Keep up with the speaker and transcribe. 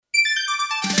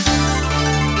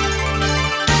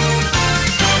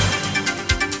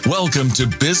Welcome to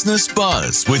Business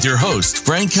Buzz with your host,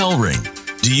 Frank Hellring.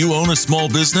 Do you own a small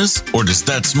business, or does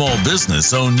that small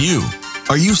business own you?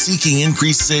 Are you seeking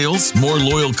increased sales, more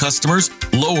loyal customers,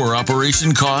 lower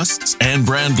operation costs, and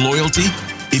brand loyalty?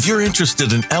 If you're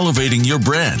interested in elevating your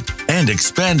brand and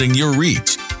expanding your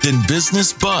reach, then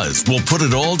Business Buzz will put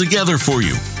it all together for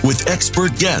you with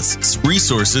expert guests,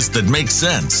 resources that make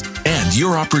sense, and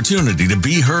your opportunity to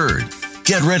be heard.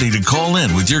 Get ready to call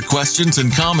in with your questions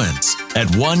and comments at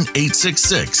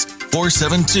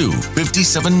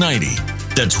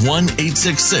 1-866-472-5790. That's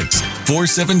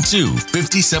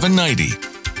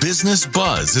 1-866-472-5790. Business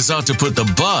Buzz is out to put the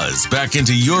buzz back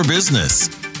into your business.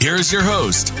 Here's your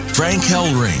host, Frank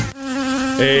Hellring.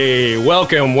 Hey,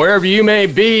 welcome wherever you may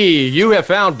be. You have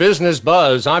found Business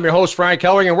Buzz. I'm your host, Frank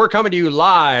Hellring, and we're coming to you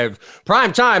live,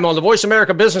 prime time on the Voice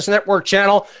America Business Network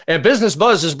channel. And Business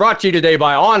Buzz is brought to you today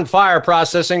by On Fire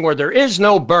Processing, where there is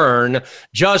no burn,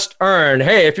 just earn.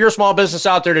 Hey, if you're a small business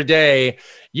out there today,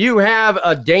 you have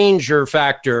a danger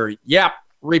factor. Yep.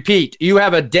 Repeat, you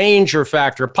have a danger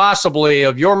factor, possibly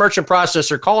of your merchant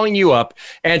processor calling you up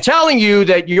and telling you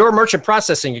that your merchant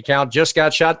processing account just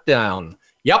got shut down.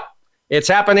 Yep, it's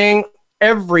happening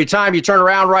every time you turn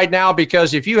around right now,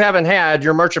 because if you haven't had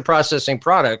your merchant processing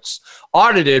products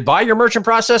audited by your merchant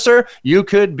processor, you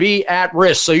could be at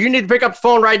risk. So you need to pick up the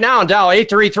phone right now and dial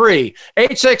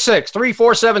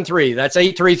 833-866-3473. That's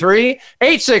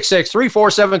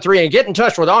 833-866-3473 and get in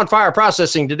touch with On Fire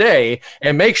Processing today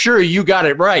and make sure you got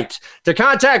it right. To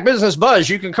contact Business Buzz,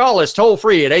 you can call us toll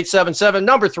free at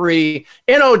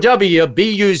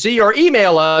 877-3-NOWBUZ or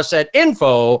email us at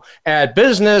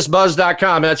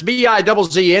info@businessbuzz.com. That's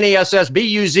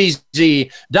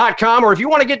BIZZNESSBUZZ.com. Or if you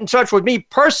want to get in touch with me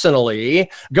personally,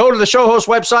 go to the show host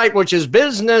website, which is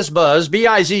Business Buzz,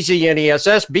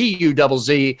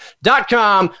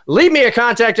 BIZZNESSBUZZ.com. Leave me a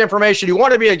contact information. You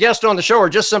want to be a guest on the show or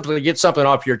just simply get something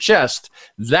off your chest,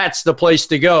 that's the place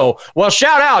to go. Well,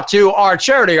 shout out to our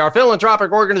charity, our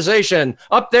philanthropic organization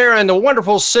up there in the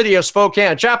wonderful city of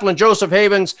Spokane. Chaplain Joseph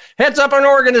Havens heads up an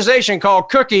organization called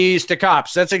Cookies to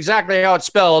Cops. That's exactly how it's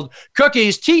spelled.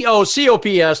 Cookies,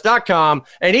 TOCOPS.com.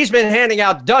 And he's been handing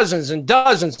out dozens and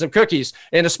dozens of cookies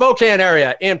in the Spokane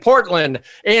area, in Portland,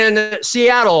 in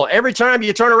Seattle. Every time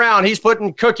you turn around, he's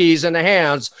putting cookies in the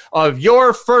hands of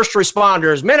your first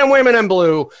responders, men and women in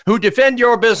blue, who defend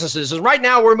your businesses. And right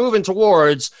now we're moving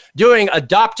towards doing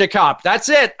Adopt a Cop. That's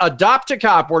it, Adopt a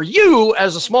Cop, where you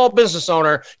as a small business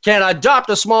owner can adopt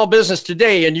a small business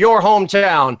today in your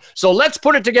hometown. So let's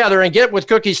put it together and get with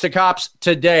Cookies to Cops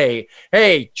today.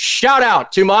 Hey, shout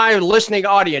out to my listening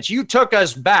audience. You took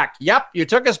us back. Yep, you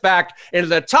took us back into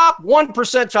the top 1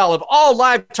 percentile of all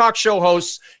live talk show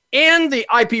hosts in the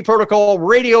IP protocol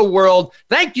radio world.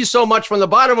 Thank you so much from the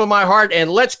bottom of my heart, and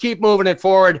let's keep moving it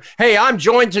forward. Hey, I'm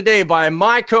joined today by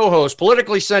my co-host,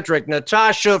 politically centric,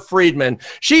 Natasha Friedman.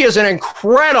 She is an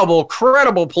incredible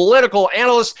political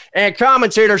analyst and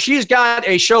commentator. She's got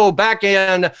a show back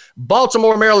in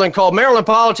Baltimore, Maryland called Maryland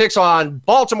Politics on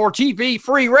Baltimore TV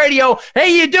Free Radio.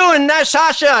 Hey, you doing,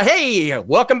 Natasha? Hey,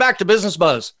 welcome back to Business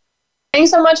Buzz.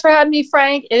 Thanks so much for having me,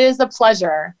 Frank. It is a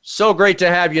pleasure. So great to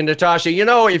have you, Natasha. You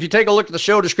know, if you take a look at the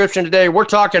show description today, we're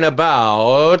talking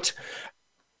about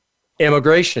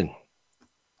immigration.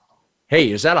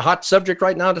 Hey, is that a hot subject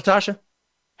right now, Natasha?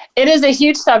 It is a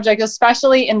huge subject,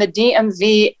 especially in the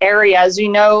DMV area. As you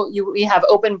know, we have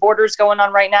open borders going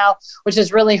on right now, which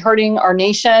is really hurting our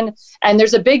nation. And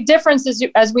there's a big difference,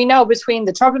 as we know, between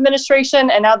the Trump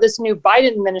administration and now this new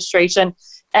Biden administration.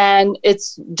 And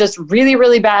it's just really,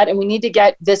 really bad. And we need to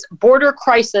get this border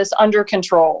crisis under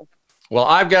control. Well,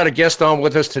 I've got a guest on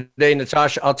with us today,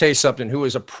 Natasha. I'll tell you something, who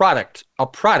is a product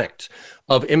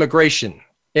of immigration.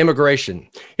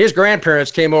 His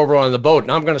grandparents came over on the boat,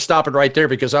 and I'm going to stop it right there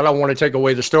because I don't want to take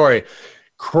away the story.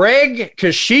 Craig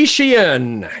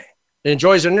Kashishian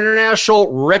enjoys an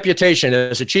international reputation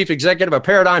as a chief executive, a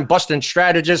paradigm-busting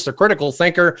strategist, a critical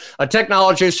thinker, a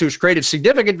technologist who's created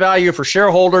significant value for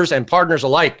shareholders and partners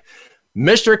alike.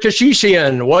 Mr.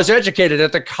 Kashishian was educated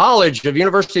at the College of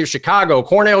University of Chicago,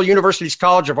 Cornell University's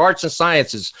College of Arts and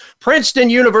Sciences, Princeton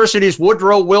University's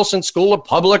Woodrow Wilson School of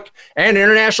Public and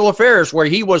International Affairs, where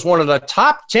he was one of the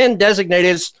top 10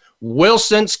 designated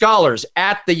Wilson Scholars.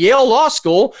 At the Yale Law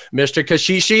School, Mr.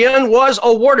 Kashishian was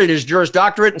awarded his Juris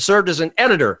Doctorate and served as an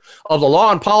editor of the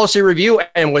Law and Policy Review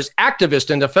and was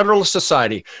activist in the Federalist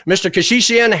Society. Mr.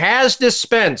 Kashishian has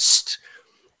dispensed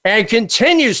and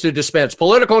continues to dispense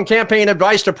political and campaign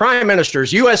advice to prime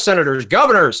ministers, U.S. senators,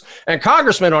 governors, and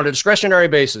congressmen on a discretionary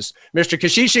basis. Mr.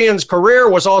 Keshishian's career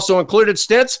was also included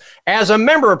stints as a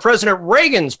member of President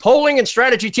Reagan's polling and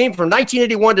strategy team from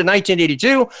 1981 to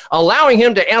 1982, allowing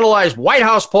him to analyze White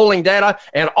House polling data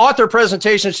and author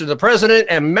presentations to the president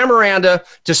and memoranda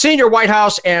to senior White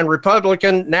House and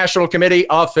Republican National Committee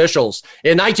officials.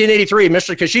 In 1983,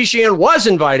 Mr. Keshishian was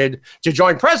invited to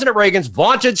join President Reagan's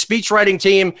vaunted speechwriting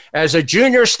team as a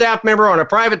junior staff member on a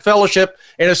private fellowship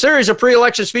in a series of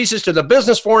pre-election speeches to the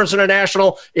Business Forums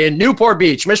International in Newport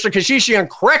Beach. Mr. Keshishian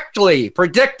correctly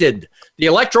predicted the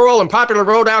electoral and popular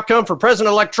vote outcome for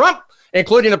President-elect Trump,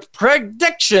 including the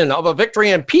prediction of a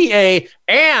victory in PA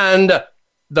and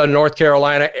the North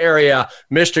Carolina area.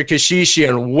 Mr.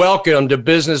 Keshishian, welcome to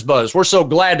Business Buzz. We're so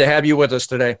glad to have you with us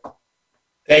today.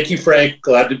 Thank you, Frank.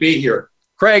 Glad to be here.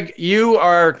 Craig, you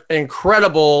are an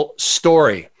incredible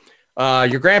story.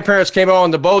 Your grandparents came on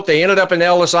the boat. They ended up in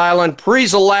Ellis Island.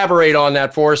 Please elaborate on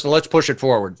that for us, and let's push it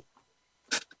forward.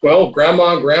 Well,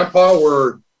 Grandma and Grandpa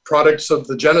were products of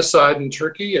the genocide in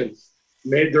Turkey and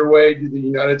made their way to the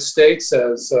United States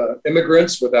as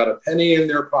immigrants without a penny in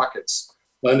their pockets.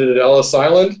 Landed at Ellis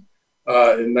Island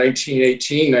in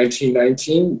 1918,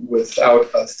 1919 without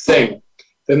a thing.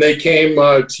 Then they came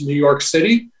to New York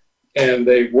City, and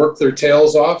they worked their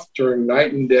tails off during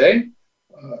night and day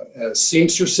as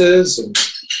seamstresses and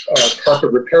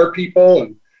carpet repair people,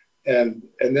 and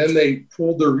then they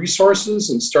pooled their resources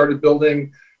and started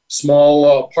building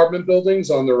small apartment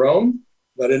buildings on their own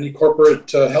without any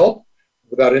corporate help,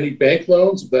 without any bank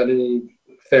loans, without any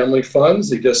family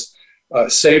funds. They just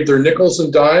saved their nickels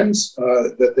and dimes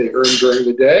that they earned during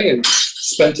the day and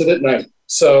spent it at night.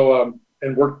 So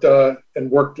and worked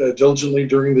diligently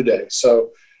during the day.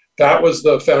 So that was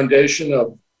the foundation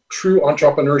of true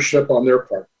entrepreneurship on their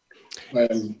part.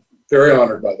 I'm very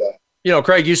honored by that. You know,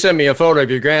 Craig, you sent me a photo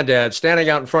of your granddad standing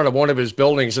out in front of one of his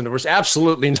buildings, and there was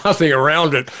absolutely nothing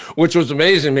around it, which was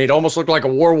amazing to me. It almost looked like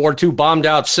a World War II bombed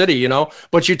out city, you know.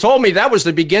 But you told me that was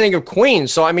the beginning of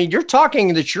Queens. So, I mean, you're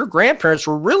talking that your grandparents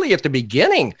were really at the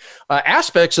beginning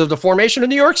aspects of the formation of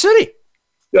New York City.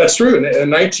 That's true. In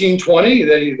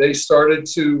 1920, they started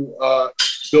to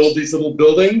build these little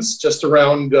buildings just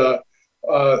around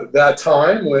that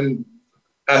time when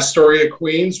Astoria,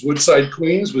 Queens, Woodside,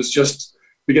 Queens was just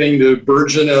beginning to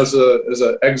burgeon as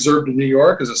an exurb to New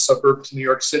York, as a suburb to New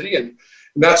York City. And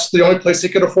that's the only place they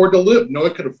could afford to live. No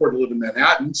one could afford to live in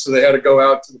Manhattan. So they had to go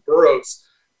out to the boroughs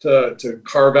to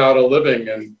carve out a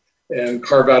living and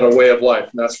carve out a way of life.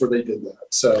 And that's where they did that.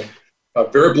 So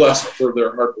very blessed for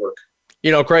their hard work.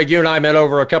 You know, Craig, you and I met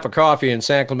over a cup of coffee in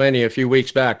San Clemente a few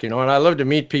weeks back, you know, and I love to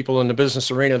meet people in the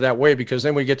business arena that way because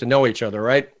then we get to know each other,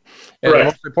 right? And the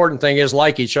most important thing is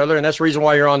like each other, and that's the reason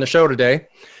why you're on the show today.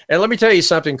 And let me tell you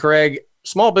something, Craig,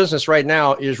 small business right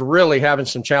now is really having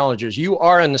some challenges. You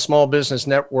are in the small business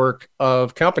network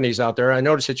of companies out there. I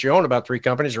noticed that you own about 3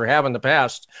 companies or have in the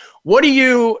past. What do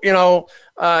you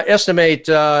estimate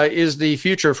is the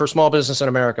future for small business in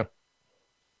America?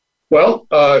 Well,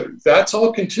 that's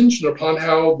all contingent upon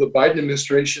how the Biden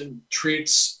administration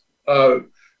treats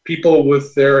people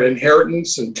with their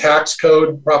inheritance and tax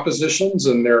code propositions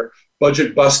and their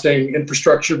budget-busting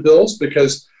infrastructure bills,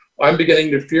 because I'm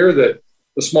beginning to fear that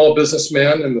the small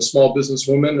businessman and the small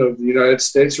businesswoman of the United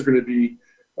States are going to be,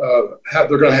 they're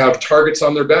going to have targets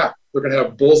on their back. They're going to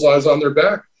have bullseyes on their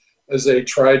back as they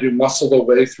try to muscle their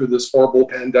way through this horrible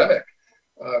pandemic.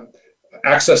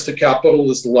 Access to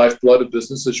capital is the lifeblood of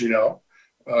business, as you know.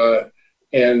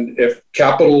 And if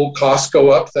capital costs go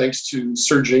up thanks to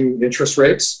surging interest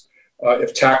rates,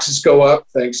 if taxes go up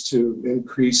thanks to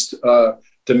increased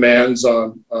demands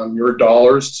on your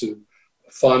dollars to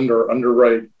fund or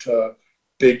underwrite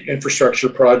big infrastructure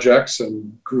projects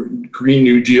and Green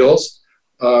New Deals,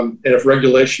 and if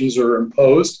regulations are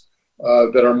imposed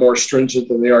that are more stringent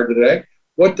than they are today,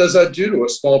 what does that do to a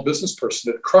small business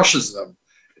person? It crushes them.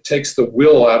 It takes the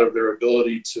will out of their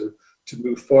ability to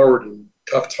move forward in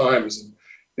tough times. And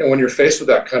you know, when you're faced with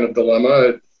that kind of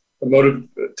dilemma, the motive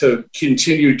to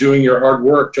continue doing your hard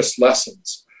work just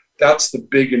lessens. That's the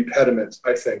big impediment,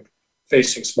 I think,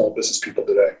 facing small business people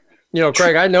today. You know,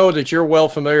 Craig, I know that you're well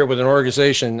familiar with an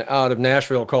organization out of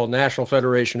Nashville called National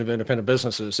Federation of Independent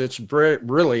Businesses. It's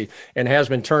really, and has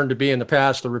been turned to be in the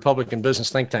past, the Republican business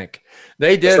think tank.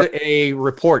 They did a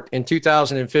report in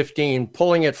 2015,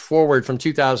 pulling it forward from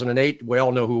 2008. We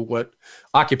all know what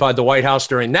occupied the White House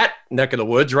during that neck of the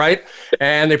woods, right?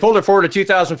 And they pulled it forward to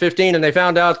 2015, and they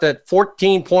found out that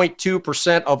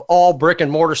 14.2% of all brick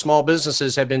and mortar small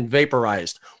businesses have been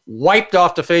vaporized. wiped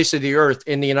off the face of the earth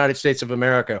in the United States of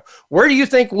America. Where do you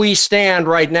think we stand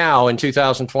right now in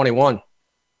 2021?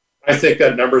 I think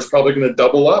that number is probably going to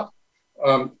double up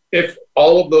if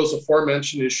all of those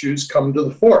aforementioned issues come to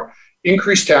the fore.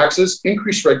 Increased taxes,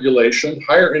 increased regulation,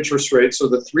 higher interest rates are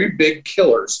the three big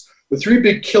killers, the three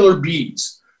big killer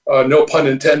bees, no pun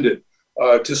intended,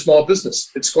 to small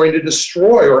business. It's going to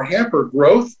destroy or hamper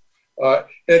growth.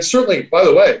 And certainly, by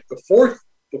the way, the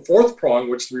fourth prong,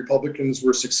 which the Republicans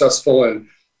were successful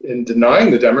in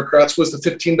denying the Democrats, was the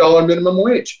 $15 minimum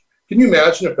wage. Can you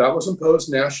imagine if that was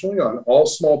imposed nationally on all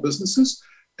small businesses?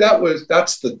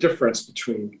 That's the difference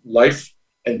between life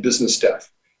and business death.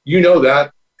 You know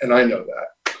that, and I know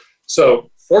that.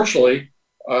 So fortunately,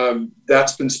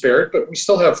 that's been spared, but we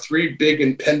still have three big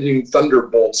impending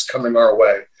thunderbolts coming our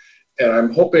way. And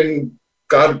I'm hoping,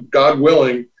 God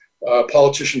willing,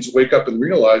 politicians wake up and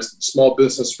realize that small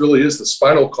business really is the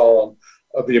spinal column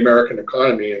of the American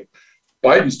economy. And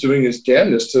Biden's doing his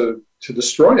damnedest to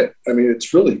destroy it. I mean,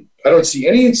 it's really, I don't see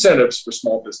any incentives for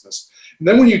small business. And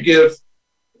then when you give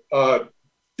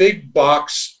big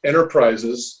box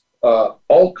enterprises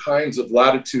all kinds of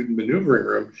latitude and maneuvering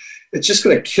room, it's just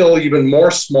going to kill even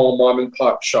more small mom and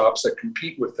pop shops that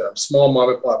compete with them. Small mom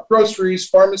and pop groceries,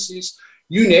 pharmacies,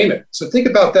 you name it. So think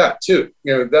about that too.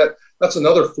 That's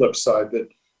another flip side that,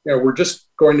 we're just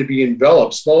going to be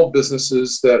enveloped. Small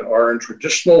businesses that are in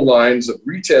traditional lines of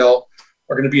retail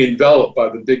are going to be enveloped by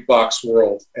the big box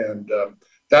world. And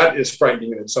that is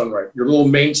frightening in its own right. Your little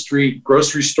Main Street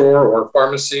grocery store or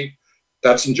pharmacy,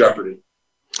 that's in jeopardy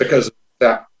because of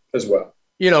that as well.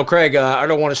 Craig, I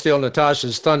don't want to steal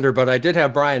Natasha's thunder, but I did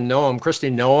have Brian Noem,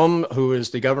 Kristi Noem, who is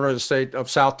the governor of the state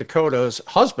of South Dakota's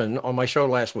husband, on my show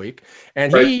last week.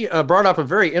 And he brought up a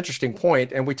very interesting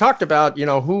point. And we talked about,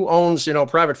 who owns,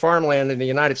 private farmland in the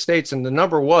United States. And the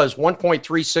number was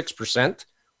 1.36%.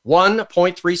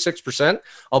 1.36%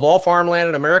 of all farmland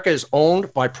in America is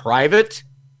owned by private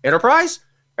enterprise.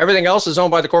 Everything else is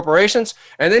owned by the corporations.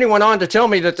 And then he went on to tell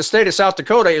me that the state of South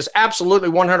Dakota is absolutely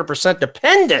 100%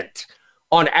 dependent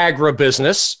on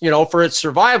agribusiness, for its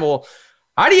survival.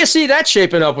 How do you see that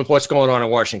shaping up with what's going on in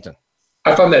Washington?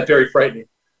 I found that very frightening.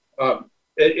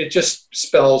 It just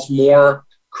spells more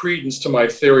credence to my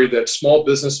theory that small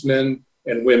businessmen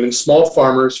and women, small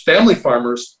farmers, family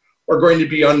farmers, are going to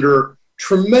be under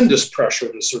tremendous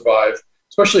pressure to survive,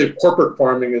 especially if corporate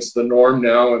farming is the norm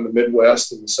now in the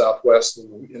Midwest and the Southwest.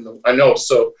 I know.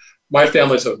 So my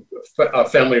family's a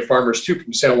family of farmers too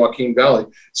from San Joaquin Valley.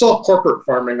 It's all corporate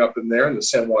farming up in there in the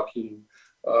San Joaquin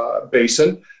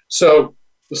Basin. So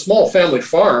the small family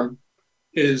farm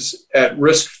is at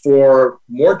risk for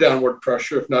more downward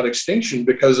pressure, if not extinction,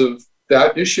 because of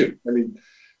that issue. I mean,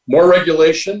 more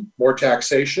regulation, more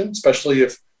taxation, especially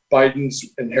if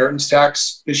Biden's inheritance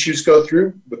tax issues go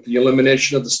through with the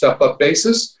elimination of the step-up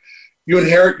basis. You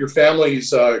inherit your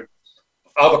family's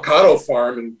avocado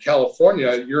farm in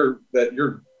California that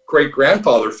your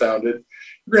great-grandfather founded.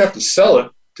 You're going to have to sell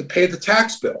it to pay the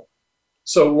tax bill.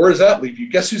 So where does that leave you?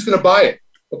 Guess who's going to buy it?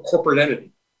 A corporate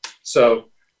entity. So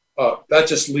that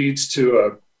just leads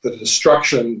to the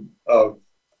destruction of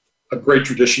a great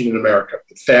tradition in America,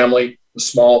 the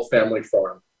small family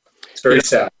farm. It's very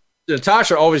sad.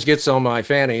 Natasha always gets on my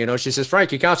fanny. She says,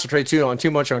 Frank, you concentrate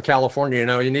too much on California.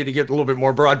 You need to get a little bit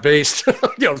more broad-based,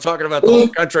 talking about the whole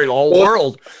country, the whole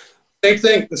world. Same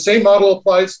thing. The same model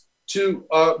applies to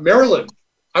Maryland.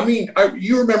 I mean,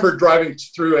 you remember driving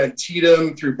through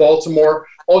Antietam, through Baltimore.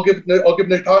 I'll give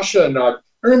Natasha a nod.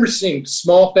 I remember seeing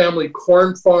small family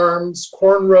corn farms,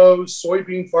 corn rows,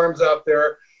 soybean farms out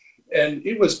there. And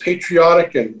it was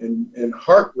patriotic and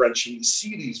heart-wrenching to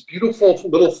see these beautiful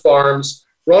little farms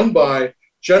run by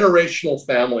generational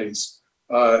families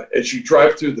as you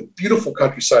drive through the beautiful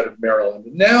countryside of Maryland.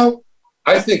 And now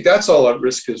I think that's all at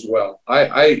risk as well.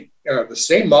 The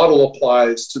same model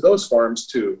applies to those farms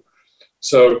too.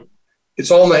 So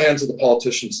it's all in the hands of the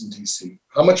politicians in DC.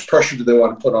 How much pressure do they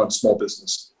want to put on small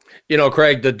business?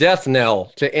 Craig, the death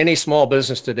knell to any small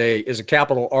business today is a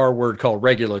capital R word called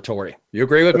regulatory. You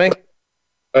agree with me?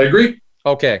 I agree.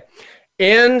 Okay.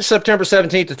 In September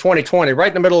 17th of 2020, right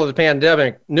in the middle of the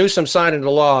pandemic, Newsom signed into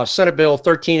law Senate Bill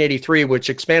 1383, which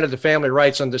expanded the family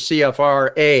rights under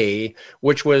CFRA,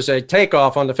 which was a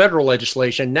takeoff on the federal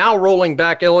legislation, now rolling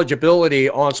back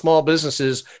eligibility on small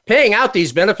businesses, paying out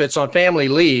these benefits on family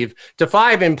leave to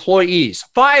 5 employees,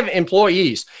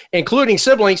 including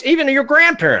siblings, even your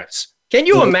grandparents. Can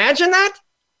you imagine that?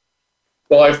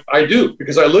 Well, I do,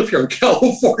 because I live here in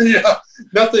California.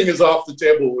 Nothing is off the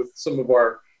table with some of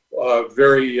our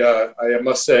I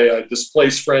must say,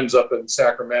 displaced friends up in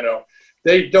Sacramento.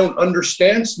 They don't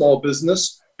understand small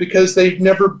business because they've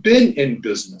never been in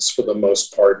business for the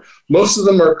most part. Most of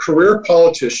them are career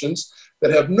politicians that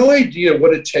have no idea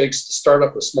what it takes to start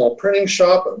up a small printing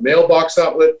shop, a mailbox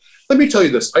outlet. Let me tell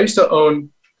you this. I used to own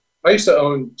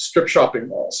strip shopping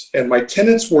malls, and my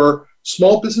tenants were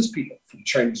small business people, from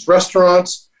Chinese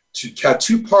restaurants to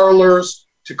tattoo parlors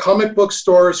to comic book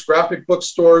stores, graphic book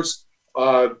stores,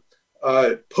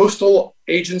 postal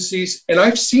agencies, and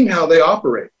I've seen how they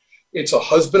operate. It's a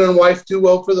husband and wife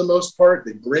duo for the most part.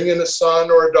 They bring in a son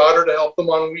or a daughter to help them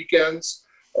on weekends,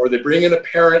 or they bring in a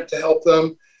parent to help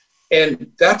them.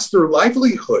 And that's their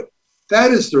livelihood.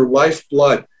 That is their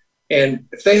lifeblood. And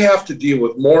if they have to deal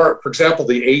with more, for example,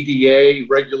 the ADA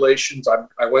regulations,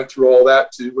 I went through all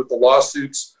that too with the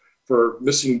lawsuits for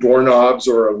missing doorknobs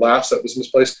or a latch that was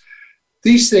misplaced.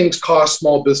 These things cost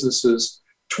small businesses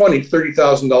 $20,000,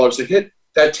 $30,000 a hit.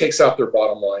 That takes out their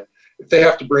bottom line. If they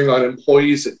have to bring on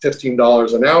employees at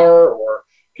 $15 an hour or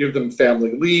give them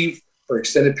family leave for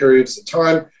extended periods of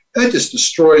time, that just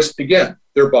destroys, again,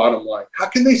 their bottom line. How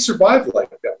can they survive like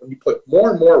that when you put more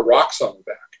and more rocks on the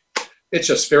back? It's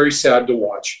just very sad to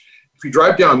watch. If you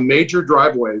drive down major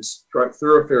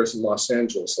thoroughfares in Los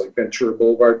Angeles, like Ventura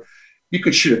Boulevard, you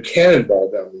could shoot a cannonball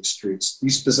down these streets.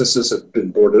 These businesses have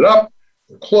been boarded up,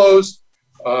 they're closed.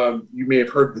 You may have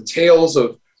heard the tales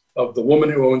of the woman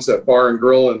who owns that bar and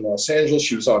grill in Los Angeles.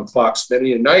 She was on Fox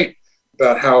many a night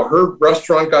about how her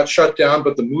restaurant got shut down,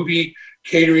 but the movie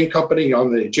catering company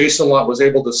on the adjacent lot was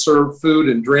able to serve food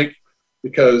and drink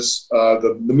because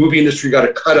the movie industry got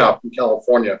a cutout in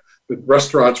California. The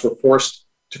restaurants were forced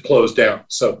to close down.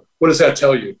 So what does that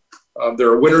tell you? There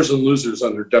are winners and losers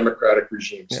under democratic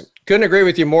regimes. Yeah. Couldn't agree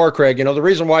with you more, Craig. You know, the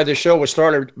reason why this show was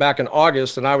started back in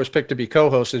August and I was picked to be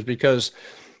co-host is because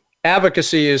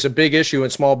advocacy is a big issue in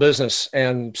small business,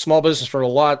 and small business, for a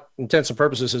lot intents and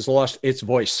purposes, has lost its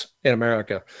voice in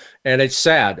America. And it's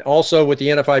sad. Also, with the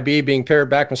NFIB being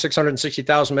pared back from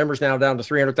 660,000 members now down to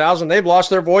 300,000, they've lost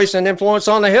their voice and influence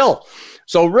on the Hill.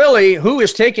 So really, who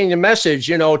is taking the message,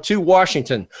 to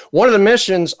Washington? One of the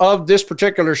missions of this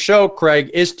particular show, Craig,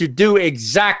 is to do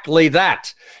exactly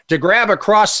that, to grab a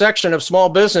cross-section of small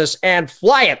business and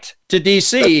fly it to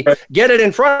D.C., get it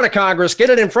in front of Congress, get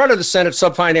it in front of the Senate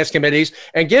sub-finance committees,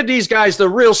 and give these guys the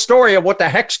real story of what the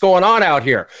heck's going on out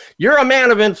here. You're a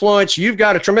man of influence. You've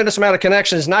got a tremendous amount of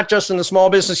connections, not just in the small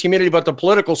business community, but the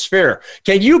political sphere.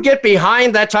 Can you get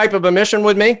behind that type of a mission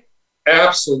with me?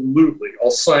 Absolutely. I'll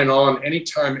sign on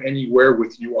anytime, anywhere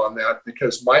with you on that,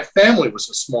 because my family was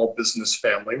a small business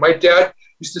family. My dad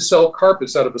used to sell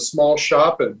carpets out of a small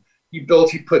shop, and he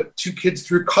put 2 kids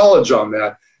through college on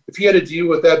that. If he had to deal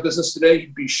with that business today,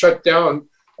 he'd be shut down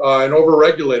and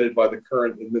overregulated by the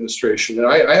current administration. And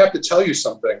I have to tell you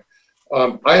something.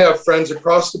 I have friends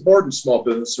across the board in small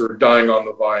business who are dying on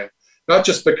the vine, not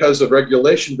just because of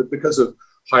regulation, but because of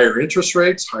higher interest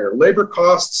rates, higher labor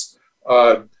costs,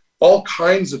 all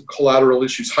kinds of collateral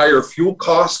issues, higher fuel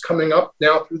costs coming up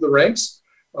now through the ranks.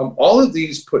 All of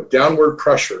these put downward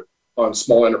pressure on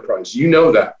small enterprise. You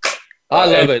know that. I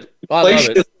love it.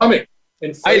 Inflation is coming.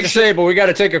 I hate to say it, but we got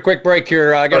to take a quick break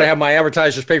here. I got to have my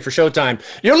advertisers pay for showtime.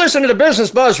 You're listening to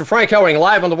Business Buzz for Frank Hellring,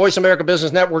 live on the Voice America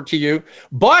Business Network to you.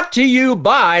 Brought to you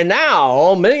by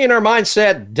now,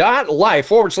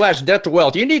 millionairemindset.life/debt to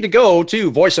wealth. You need to go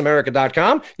to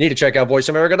voiceamerica.com. You need to check out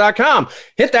voiceamerica.com.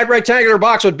 Hit that rectangular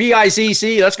box with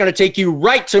BIZC. That's going to take you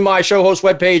right to my show host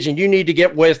webpage, and you need to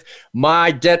get with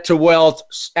my debt to wealth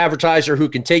advertiser who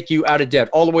can take you out of debt,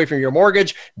 all the way from your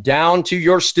mortgage down to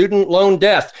your student loan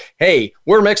debt. Hey,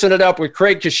 we're mixing it up with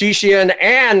Craig Kashishian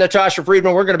and Natasha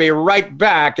Friedman. We're going to be right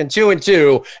back in 2 and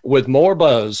 2 with more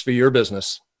buzz for your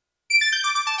business.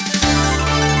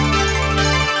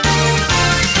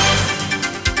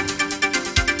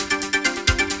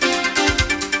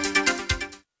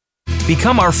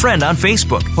 Become our friend on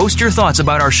Facebook. Post your thoughts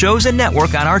about our shows and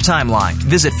network on our timeline.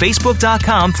 Visit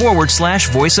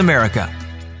facebook.com/Voice America.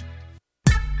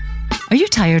 Are you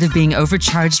tired of being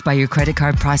overcharged by your credit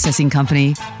card processing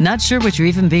company? Not sure what you're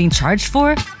even being charged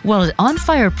for? Well, at On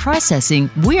Fire Processing,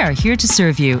 we are here to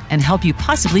serve you and help you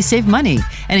possibly save money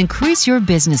and increase your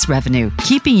business revenue,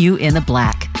 keeping you in the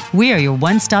black. We are your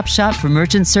one-stop shop for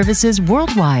merchant services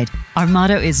worldwide. Our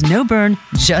motto is no burn,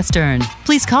 just earn.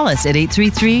 Please call us at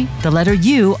 833, the letter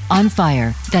U, on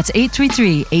fire. That's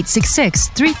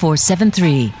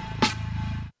 833-866-3473.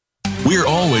 We're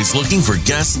always looking for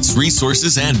guests,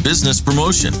 resources, and business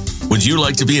promotion. Would you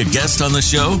like to be a guest on the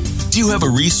show? Do you have a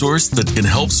resource that can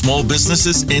help small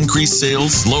businesses increase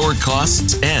sales, lower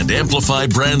costs, and amplify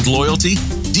brand loyalty?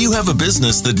 Do you have a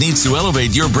business that needs to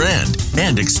elevate your brand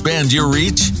and expand your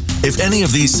reach? If any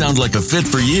of these sound like a fit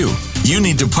for you, you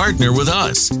need to partner with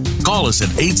us. Call us at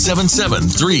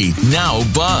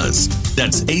 877-3-NOW-BUZZ.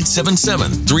 That's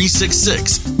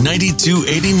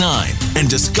 877-366-9289 and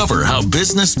discover how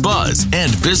Business Buzz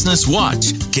and Business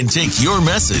Watch can take your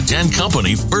message and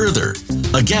company further.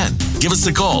 Again, give us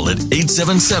a call at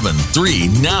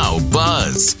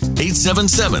 877-3-NOW-BUZZ.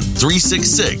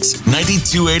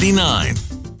 877-366-9289.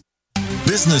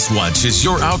 Business Watch is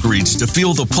your outreach to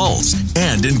feel the pulse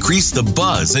and increase the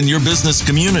buzz in your business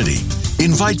community.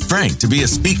 Invite Frank to be a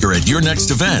speaker at your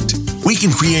next event. We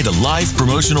can create a live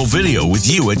promotional video with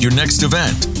you at your next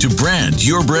event to brand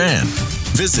your brand.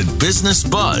 Visit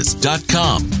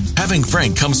businessbuzz.com. Having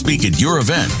Frank come speak at your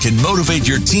event can motivate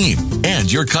your team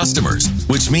and your customers,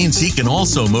 which means he can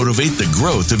also motivate the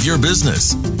growth of your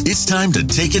business. It's time to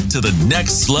take it to the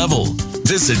next level.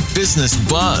 Visit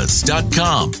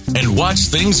businessbuzz.com and watch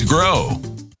things grow.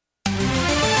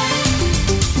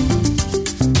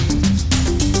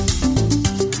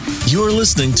 You're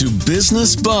listening to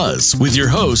Business Buzz with your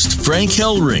host, Frank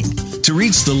Hellring. To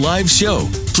reach the live show,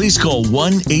 please call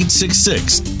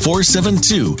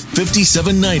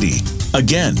 1-866-472-5790.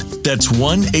 Again, that's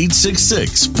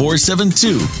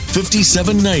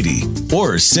 1-866-472-5790.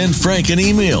 Or send Frank an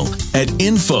email at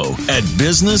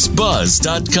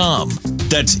info@businessbuzz.com.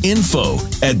 That's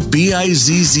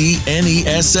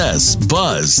info@BIZZNESS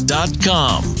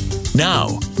buzz.com.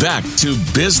 Now, back to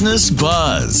Business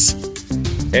Buzz.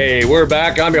 Hey, we're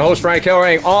back. I'm your host, Frank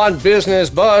Hellring, on Business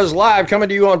Buzz Live, coming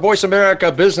to you on Voice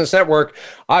America Business Network.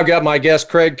 I've got my guest,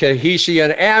 Craig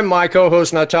Kahishian, and my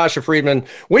co-host, Natasha Friedman.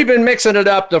 We've been mixing it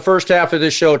up the first half of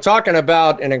this show, talking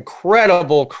about an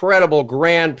incredible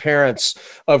grandparents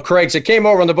of Craig's that came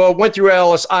over on the boat, went through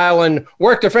Ellis Island,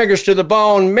 worked their fingers to the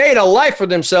bone, made a life for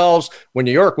themselves when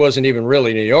New York wasn't even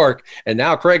really New York. And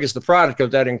now Craig is the product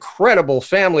of that incredible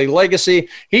family legacy.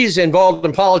 He's involved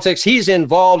in politics. He's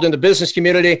involved in the business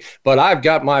community. But I've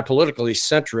got my politically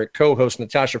centric co-host,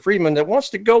 Natasha Friedman, that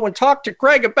wants to go and talk to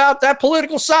Craig about that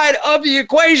political side of the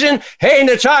equation. Hey,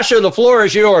 Natasha, the floor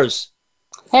is yours.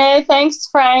 Hey, thanks,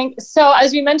 Frank. So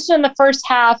as we mentioned in the first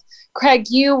half,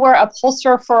 Craig, you were a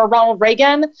pollster for Ronald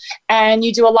Reagan, and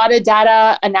you do a lot of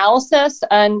data analysis.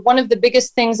 And one of the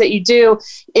biggest things that you do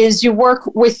is you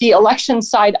work with the election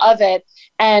side of it.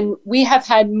 And we have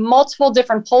had multiple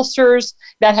different pollsters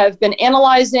that have been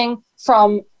analyzing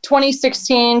from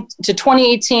 2016 to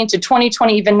 2018 to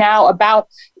 2020, even now, about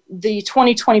the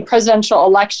 2020 presidential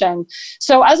election.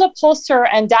 So as a pollster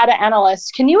and data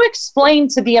analyst, can you explain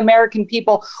to the American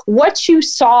people what you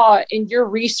saw in your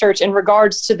research in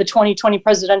regards to the 2020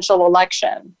 presidential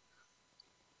election?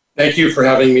 Thank you for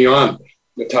having me on,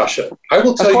 Natasha. I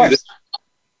will tell you this.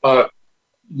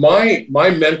 My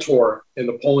mentor in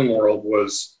the polling world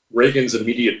was Reagan's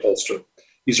immediate pollster.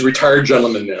 He's a retired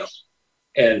gentleman now.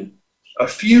 And a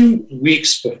few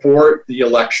weeks before the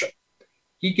election,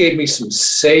 he gave me some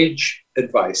sage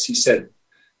advice. He said,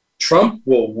 Trump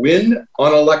will win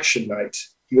on election night.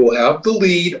 He will have the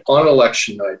lead on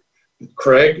election night.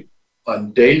 Craig,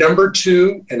 on day number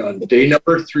 2 and on day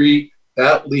number 3,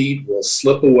 that lead will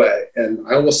slip away. And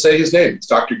I will say his name. It's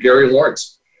Dr. Gary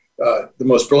Lawrence, the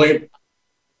most brilliant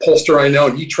pollster I know,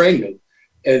 and he trained me.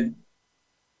 And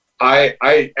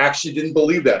I actually didn't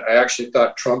believe that. I actually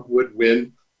thought Trump would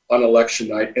win on election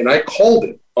night, and I called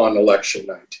it on election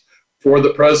night for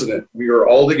the president. We were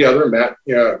all together, Matt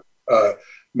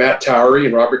Towery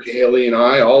and Robert Cahaley and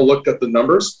I all looked at the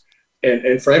numbers,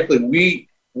 and frankly, we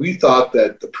thought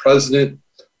that the president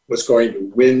was going to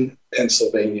win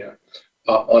Pennsylvania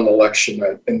on election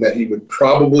night, and that he would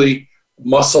probably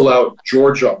muscle out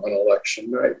Georgia on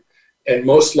election night, and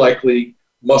most likely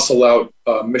muscle out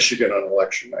Michigan on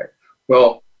election night.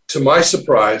 Well, to my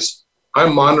surprise,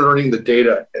 I'm monitoring the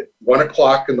data at 1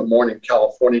 o'clock in the morning,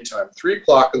 California time, 3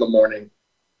 o'clock in the morning,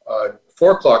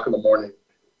 4 o'clock in the morning,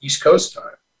 East Coast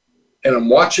time. And I'm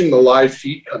watching the live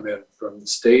feed come in from the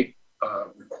state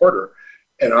recorder.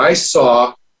 And I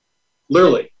saw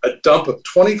literally a dump of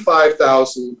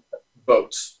 25,000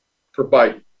 votes for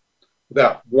Biden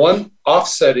without one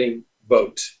offsetting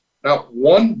vote, not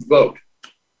one vote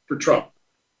for Trump.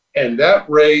 And that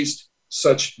raised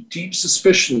such deep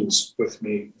suspicions with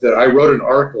me that I wrote an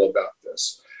article about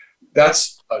this.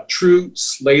 That's a true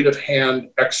sleight of hand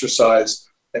exercise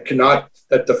that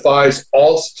defies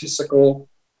all statistical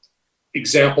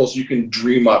examples you can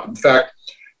dream up. In fact,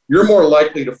 you're more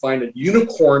likely to find a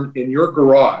unicorn in your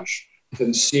garage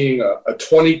than seeing a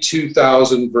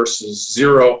 22,000 versus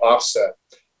 0 offset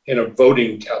in a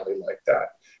voting tally like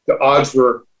that. The odds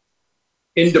were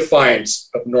in defiance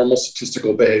of normal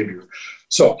statistical behavior.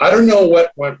 So I don't know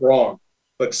what went wrong,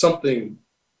 but something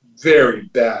very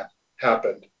bad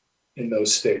happened in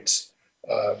those states.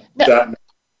 that.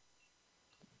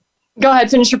 Go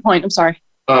ahead, finish your point. I'm sorry.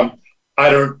 I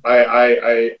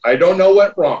don't know what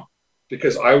went wrong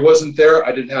because I wasn't there.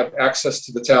 I didn't have access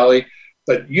to the tally,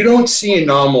 but you don't see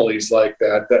anomalies like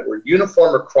that were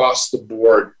uniform across the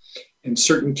board in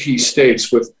certain key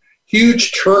states with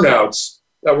huge turnouts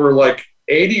that were like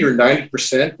 80 or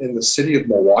 90% in the city of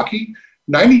Milwaukee.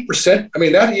 90%, I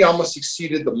mean, that almost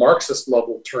exceeded the Marxist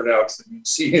level turnouts that you'd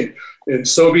see in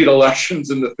Soviet elections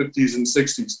in the 50s and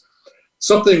 60s.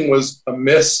 Something was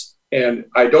amiss, and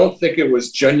I don't think it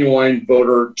was genuine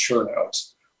voter turnout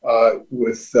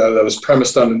that was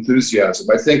premised on enthusiasm.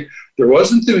 I think there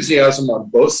was enthusiasm on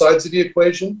both sides of the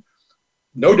equation.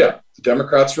 No doubt, the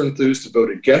Democrats were enthused to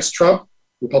vote against Trump.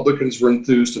 Republicans were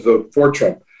enthused to vote for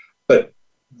Trump. But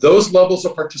those levels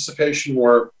of participation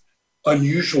were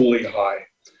unusually high.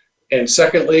 And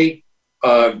secondly,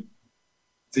 the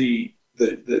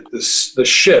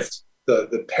shift,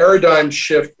 the paradigm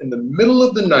shift in the middle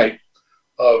of the night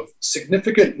of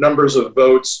significant numbers of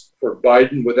votes for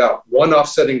Biden without one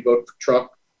offsetting vote for Trump,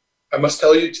 I must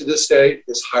tell you to this day,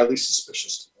 is highly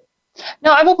suspicious to me.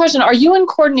 Now, I have a question. Are you in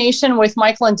coordination with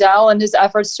Mike Lindell and his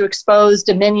efforts to expose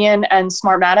Dominion and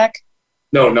Smartmatic?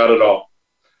 No, not at all.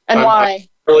 And why?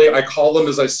 I call them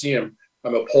as I see them.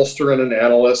 I'm a pollster and an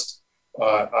analyst.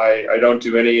 I don't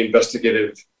do any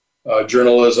investigative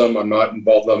journalism. I'm not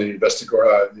involved on the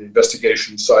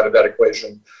investigation side of that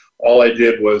equation. All I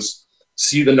did was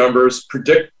see the numbers,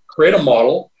 predict, create a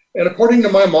model. And according to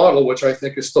my model, which I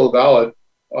think is still valid,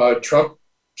 Trump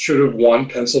should have won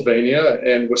Pennsylvania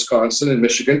and Wisconsin and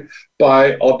Michigan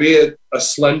by, albeit a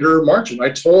slender margin. I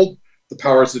told the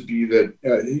powers that be that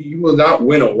he will not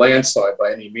win a landslide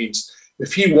by any means.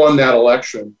 If he won that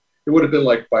election, it would have been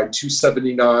like by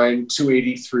 279,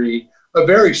 283, a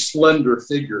very slender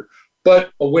figure,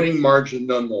 but a winning margin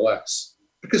nonetheless.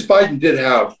 Because Biden did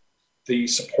have the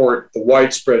support, the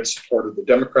widespread support of the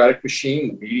Democratic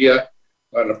machine, the media,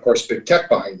 and of course, big tech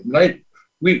behind him. And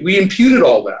we imputed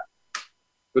all that,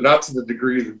 but not to the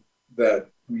degree that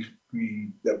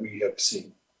we have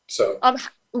seen. So.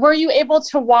 Were you able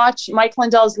to watch Mike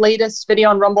Lindell's latest video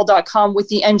on rumble.com with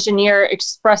the engineer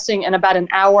expressing in about an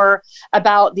hour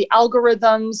about the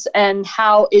algorithms and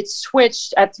how it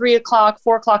switched at 3 o'clock,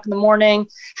 4 o'clock in the morning,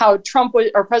 how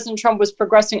President Trump was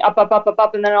progressing up,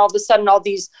 and then all of a sudden all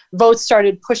these votes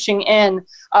started pushing in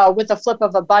with a flip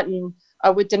of a button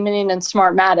with Dominion and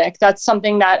Smartmatic? That's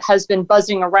something that has been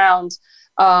buzzing around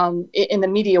in the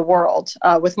media world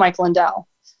with Mike Lindell.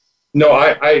 No,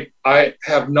 I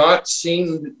have not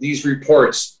seen these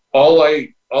reports. All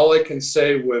I can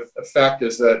say with effect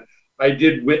is that I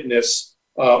did witness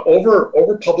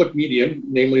over public medium,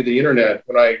 namely the internet,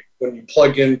 when you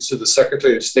plug into the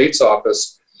Secretary of State's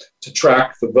office to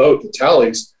track the vote, the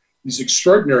tallies, these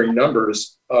extraordinary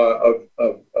numbers of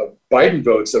Biden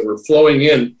votes that were flowing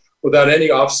in without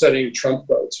any offsetting Trump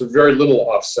votes, or very little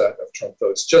offset of Trump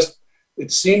votes. Just,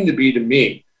 it seemed to be to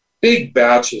me, big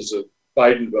batches of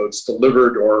Biden votes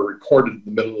delivered or recorded in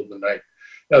the middle of the night.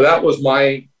 Now, that was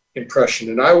my impression,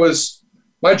 and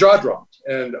my jaw dropped.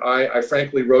 And I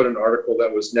frankly wrote an article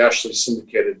that was nationally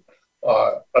syndicated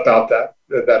about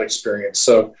that experience.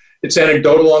 So it's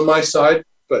anecdotal on my side,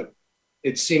 but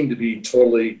it seemed to be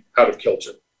totally out of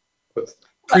kilter with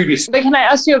previous. But can I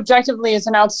ask you objectively as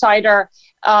an outsider,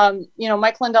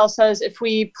 Mike Lindell says if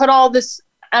we put all this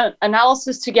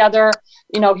analysis together,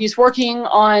 he's working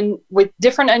on with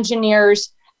different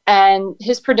engineers, and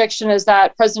his prediction is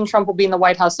that President Trump will be in the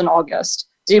White House in August.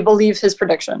 Do you believe his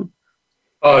prediction?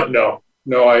 No.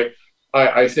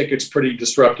 I think it's pretty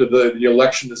disruptive. The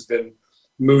election has been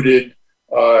mooted.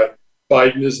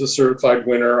 Biden is the certified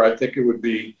winner. I think it would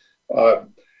be.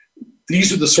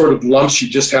 These are the sort of lumps you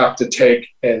just have to take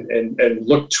and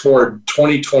look toward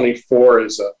 2024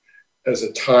 as a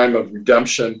time of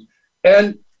redemption.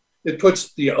 And it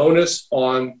puts the onus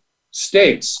on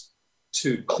states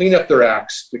to clean up their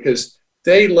acts, because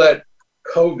they let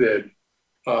COVID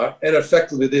and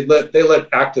effectively they let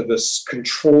activists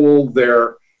control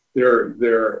their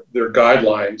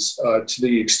guidelines to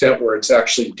the extent where it's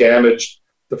actually damaged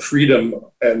the freedom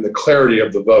and the clarity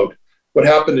of the vote. What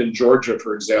happened in Georgia,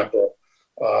 for example,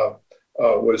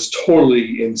 was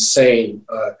totally insane.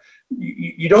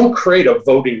 You don't create a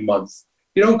voting month.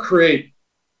 You don't create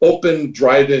open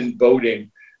drive-in voting.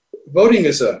 Voting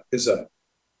is a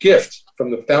gift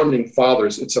from the founding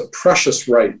fathers. It's a precious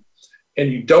right.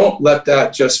 And you don't let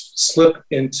that just slip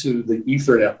into the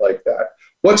Ethernet like that.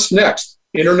 What's next?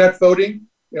 Internet voting?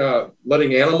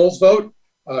 Letting animals vote?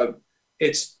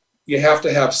 You have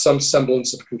to have some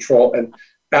semblance of control, and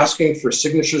asking for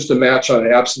signatures to match on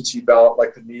an absentee ballot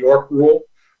like the New York rule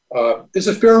is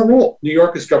a fair rule. New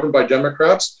York is governed by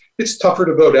Democrats. It's tougher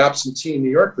to vote absentee in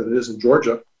New York than it is in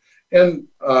Georgia. And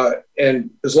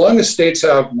as long as states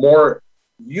have more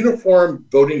uniform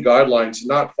voting guidelines and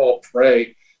not fall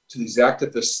prey to these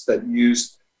activists that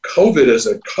use COVID as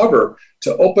a cover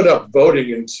to open up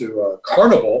voting into a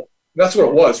carnival, that's what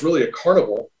it was, really a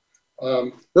carnival,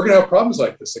 we're going to have problems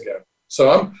like this again.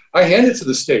 So I hand it to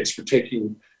the states for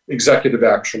taking executive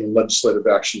action and legislative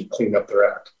action to clean up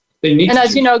their act. They need. And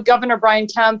as you know, Governor Brian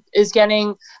Kemp is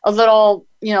getting a little,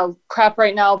 crap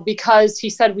right now because he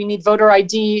said we need voter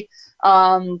ID,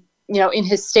 in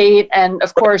his state. And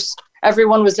of course,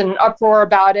 everyone was in an uproar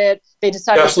about it. They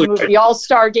decided to move the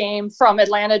All-Star game from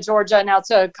Atlanta, Georgia, now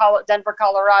to Denver,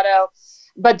 Colorado.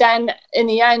 But then in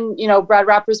the end, Brad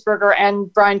Rappersberger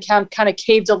and Brian Kemp kind of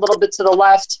caved a little bit to the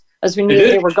left, as we knew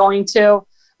they were going to.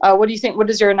 What do you think? What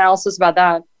is your analysis about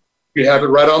that? You have it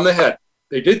right on the head.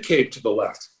 They did cave to the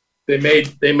left. They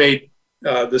made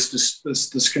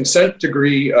this consent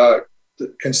decree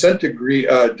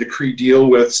deal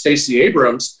with Stacey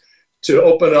Abrams to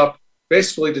open up,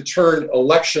 basically to turn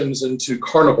elections into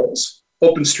carnivals,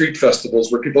 open street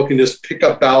festivals where people can just pick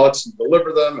up ballots and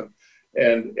deliver them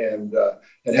and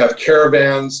have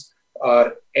caravans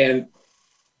and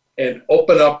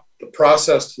open up the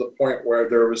process to the point where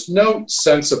there was no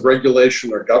sense of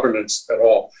regulation or governance at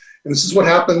all. And this is what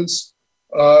happens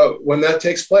when that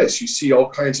takes place. You see all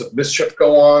kinds of mischief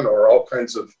go on, or all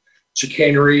kinds of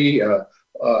chicanery,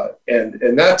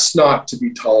 and that's not to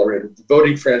be tolerated. The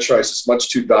voting franchise is much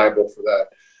too valuable for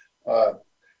that.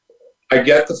 I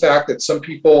get the fact that some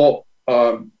people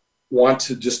want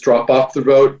to just drop off the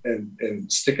vote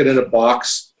and stick it in a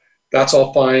box. That's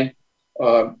all fine.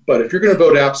 But if you're going to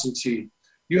vote absentee,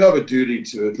 you have a duty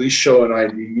to at least show an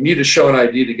ID. You need to show an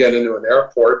ID to get into an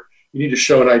airport. You need to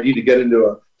show an ID to get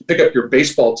to pick up your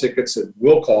baseball tickets at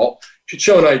will call. You should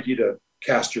show an ID to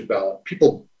cast your ballot.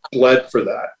 People bled for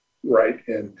that, right?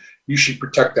 And you should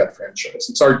protect that franchise.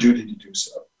 It's our duty to do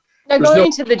so. Now,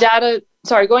 going to the data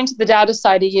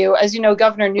side of you, as you know,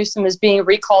 Governor Newsom is being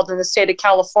recalled in the state of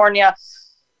California.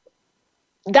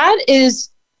 That is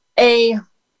a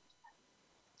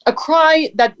cry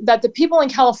that the people in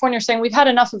California are saying, we've had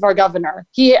enough of our governor.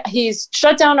 He's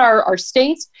shut down our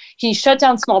states. He shut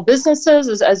down small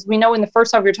businesses. As we know in the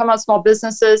first half, we were talking about small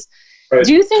businesses. Right.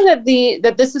 Do you think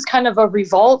that this is kind of a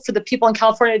revolt for the people in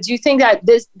California? Do you think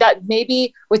that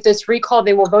maybe with this recall,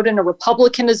 they will vote in a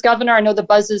Republican as governor? I know the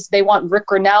buzz is they want Rick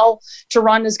Grenell to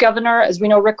run as governor. As we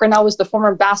know, Rick Grenell was the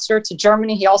former ambassador to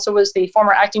Germany. He also was the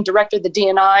former acting director of the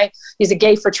DNI. He's a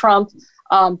gay for Trump.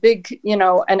 And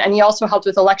he also helped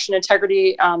with election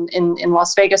integrity in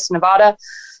Las Vegas, Nevada,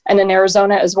 and in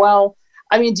Arizona as well.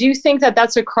 I mean, do you think that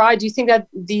that's a cry? Do you think that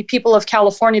the people of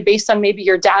California, based on maybe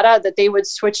your data, that they would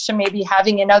switch to maybe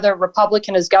having another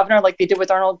Republican as governor, like they did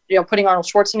with Arnold, putting Arnold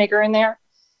Schwarzenegger in there?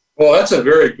 Well, that's a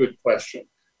very good question.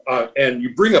 And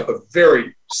you bring up a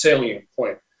very salient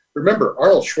point. Remember,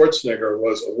 Arnold Schwarzenegger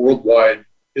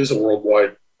is a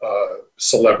worldwide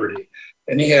celebrity.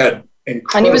 And he had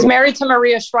incredible... And he was married to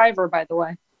Maria Shriver, by the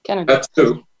way. Kennedy. That's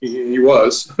true. He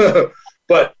was.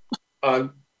 But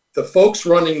the folks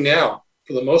running now,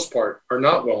 for the most part, are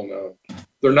not well known.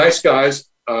 They're nice guys.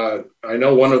 I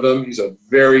know one of them. He's a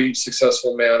very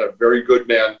successful man, a very good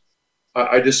man.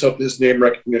 I just hope his name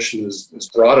recognition is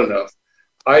broad enough.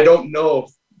 I don't know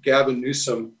if Gavin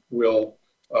Newsom will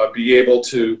be able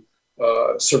to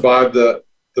survive the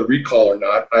recall or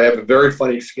not. I have a very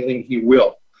funny feeling he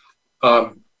will.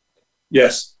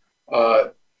 Yes,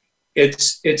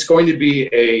 it's going to be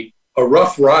a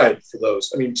rough ride for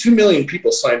those. I mean, 2 million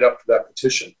people signed up for that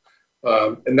petition.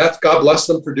 And that's, God bless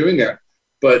them for doing that.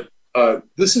 But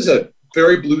this is a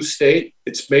very blue state.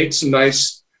 It's made some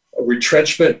nice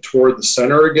retrenchment toward the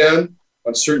center again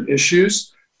on certain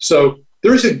issues. So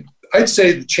I'd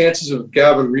say the chances of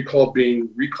Gavin being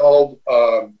recalled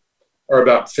are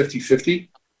about 50-50.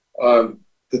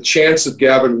 The chance of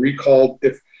Gavin recalled,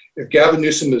 if Gavin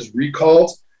Newsom is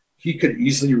recalled, he could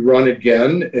easily run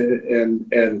again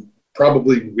and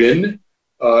probably win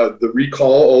the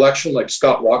recall election like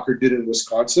Scott Walker did in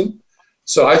Wisconsin.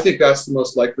 So I think that's the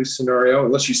most likely scenario,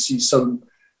 unless you see some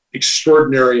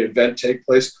extraordinary event take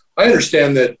place. I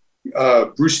understand that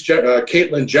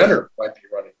Caitlyn Jenner might be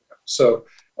running now. So,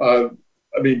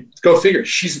 go figure.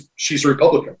 She's a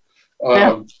Republican.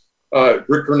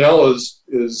 Rick Grenell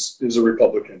is a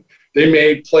Republican. They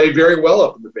may play very well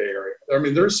up in the Bay Area. I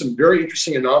mean, there's some very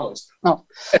interesting anomalies. Oh.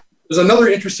 There's another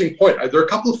interesting point. There are a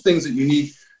couple of things that you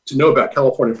need to know about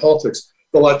California politics.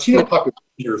 The Latino population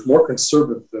here is more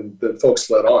conservative than folks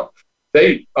let on.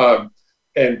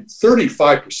 And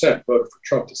 35% voted for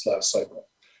Trump this last cycle.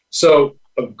 So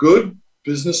a good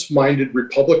business-minded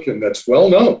Republican that's well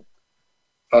known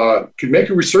could make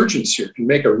a resurgence here, can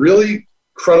make a really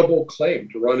credible claim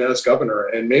to run as governor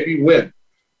and maybe win.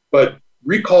 But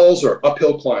recalls are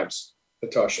uphill climbs,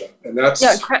 Natasha, and that's...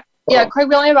 Yeah, Craig,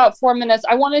 we only have about 4 minutes.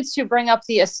 I wanted to bring up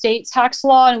the estate tax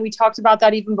law, and we talked about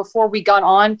that even before we got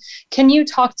on. Can you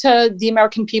talk to the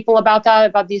American people about that,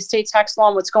 about the estate tax law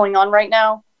and what's going on right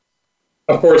now?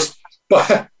 Of course,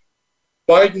 but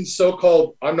Biden's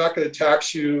so-called, I'm not going to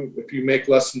tax you if you make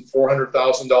less than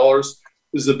 $400,000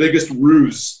 is the biggest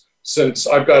ruse since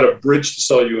I've got a bridge to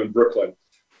sell you in Brooklyn.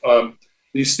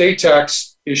 The estate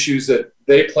tax issues that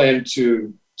they plan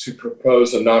to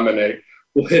propose and nominate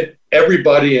will hit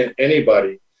everybody and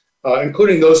anybody,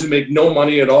 including those who make no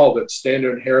money at all that stand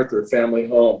to inherit their family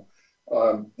home.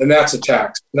 And that's a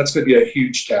tax. And that's going to be a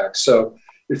huge tax. So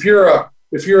if you're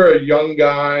a young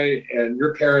guy and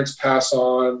your parents pass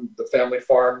on the family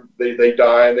farm, they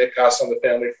die and they pass on the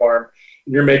family farm,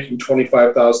 and you're making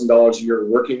 $25,000 a year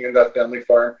working in that family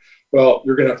farm, well,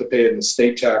 you're going to have to pay an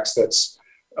estate tax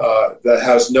that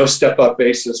has no step-up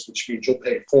basis, which means you'll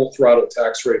pay full throttle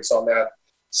tax rates on that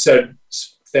said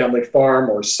family farm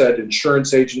or said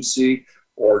insurance agency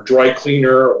or dry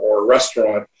cleaner or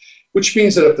restaurant, which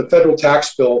means that if the federal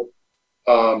tax bill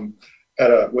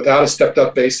without a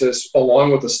stepped-up basis,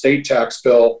 along with the state tax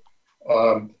bill,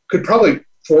 could probably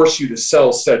force you to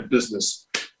sell said business,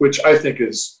 which I think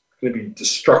is going to be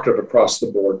destructive across the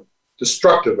board,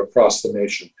 destructive across the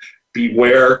nation.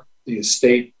 Beware the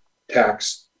estate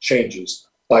tax changes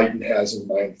Biden has in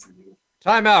mind for you.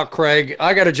 Time out, Craig.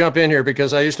 I got to jump in here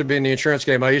because I used to be in the insurance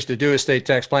game. I used to do estate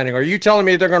tax planning. Are you telling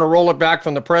me they're going to roll it back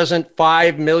from the present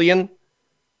 $5 million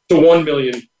to $1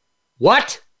 million?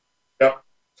 What? Yep.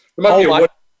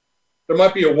 There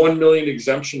might be a $1 million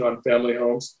exemption on family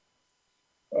homes,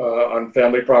 on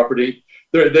family property.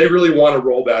 They really want to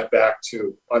roll that back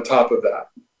too, on top of that.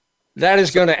 That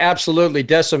is going to absolutely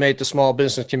decimate the small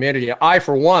business community. I,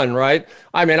 for one, right?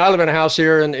 I mean, I live in a house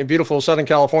here in beautiful Southern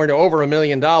California, over $1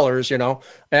 million,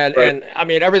 and right. And I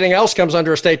mean, everything else comes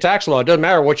under a state tax law. It doesn't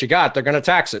matter what you got. They're going to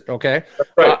tax it. Okay.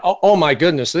 Right. Oh my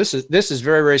goodness. This is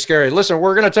very, very scary. Listen,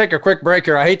 we're going to take a quick break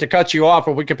here. I hate to cut you off,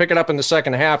 but we can pick it up in the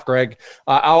second half, Greg.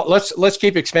 Let's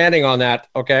keep expanding on that.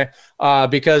 Okay.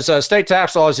 Because state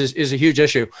tax laws is a huge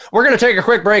issue. We're going to take a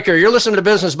quick break here. You're listening to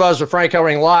Business Buzz with Frank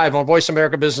Hellring live on Voice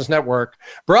America Business Network,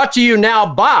 brought to you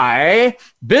now by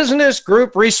Business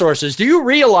Group Resources. Do you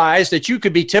realize that you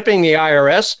could be tipping the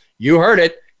IRS? You heard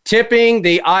it, tipping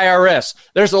the IRS.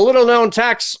 There's a little known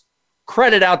tax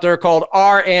credit out there called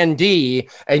R&D,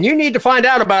 and you need to find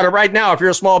out about it right now if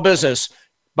you're a small business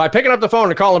by picking up the phone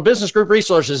and calling Business Group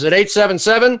Resources at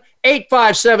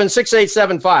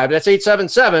 877-857-6875. That's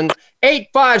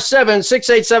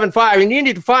 877-857-6875. And you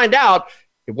need to find out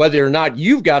whether or not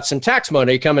you've got some tax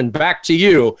money coming back to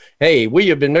you. Hey, we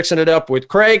have been mixing it up with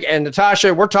Craig and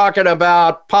Natasha. We're talking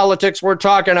about politics. We're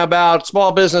talking about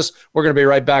small business. We're going to be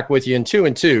right back with you in 2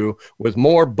 and 2 with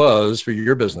more buzz for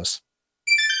your business.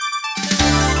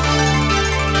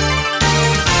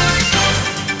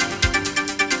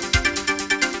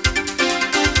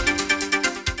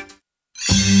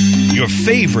 Your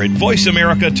favorite Voice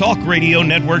America Talk Radio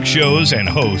Network shows and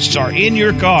hosts are in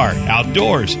your car,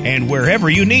 outdoors, and wherever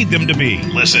you need them to be.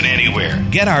 Listen anywhere.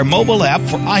 Get our mobile app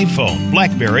for iPhone,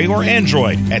 BlackBerry, or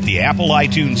Android at the Apple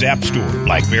iTunes App Store,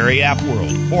 BlackBerry App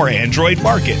World, or Android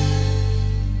Market.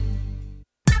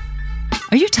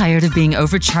 Are you tired of being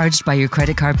overcharged by your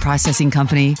credit card processing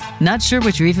company? Not sure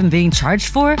what you're even being charged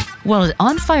for? Well, at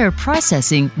On Fire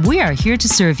Processing, we are here to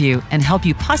serve you and help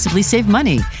you possibly save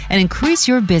money and increase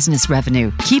your business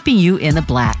revenue, keeping you in the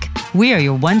black. We are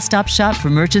your one-stop shop for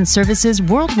merchant services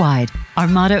worldwide. Our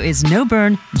motto is no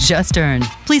burn, just earn.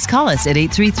 Please call us at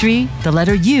 833, the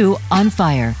letter U, on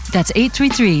fire. That's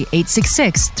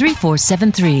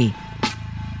 833-866-3473.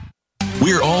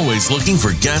 We're always looking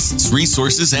for guests,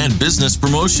 resources, and business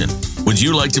promotion. Would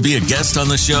you like to be a guest on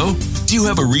the show? Do you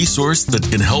have a resource that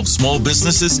can help small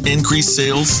businesses increase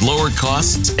sales, lower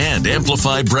costs, and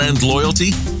amplify brand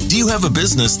loyalty? Do you have a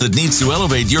business that needs to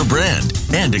elevate your brand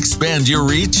and expand your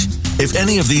reach? If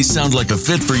any of these sound like a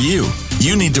fit for you,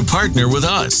 you need to partner with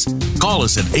us. Call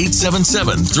us at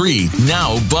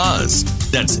 877-3-NOW-BUZZ.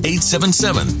 That's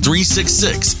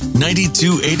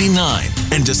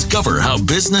 877-366-9289 and discover how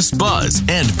Business Buzz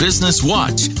and Business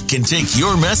Watch can take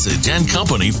your message and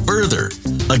company further.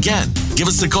 Again, give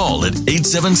us a call at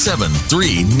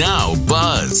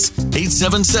 877-3-NOW-BUZZ.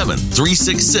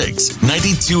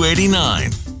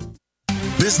 877-366-9289.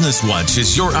 Business Watch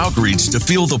is your outreach to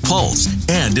feel the pulse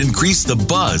and increase the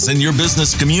buzz in your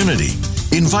business community.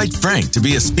 Invite Frank to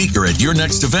be a speaker at your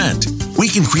next event. We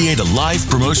can create a live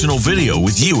promotional video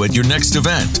with you at your next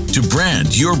event to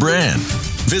brand your brand.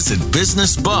 Visit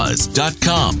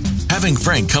businessbuzz.com. Having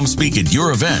Frank come speak at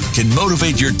your event can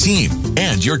motivate your team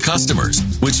and your customers,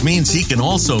 which means he can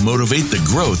also motivate the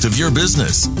growth of your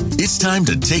business. It's time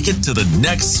to take it to the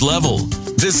next level.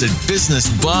 Visit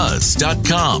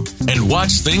businessbuzz.com and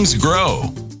watch things grow.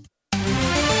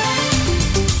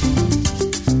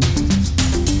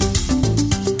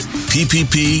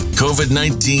 PPP,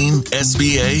 COVID-19,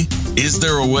 SBA, is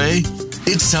there a way?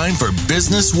 It's time for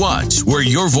Business Watch, where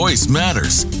your voice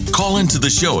matters. Call into the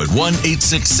show at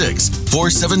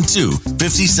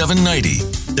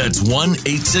 1-866-472-5790. That's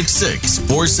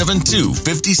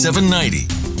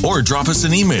 1-866-472-5790. Or drop us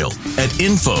an email at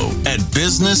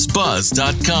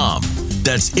info@businessbuzz.com.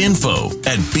 That's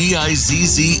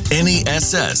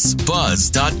info@BIZZNESS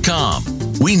buzz.com.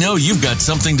 We know you've got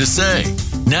something to say.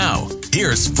 Now,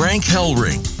 here's Frank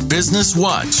Hellring, Business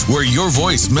Watch, where your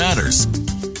voice matters.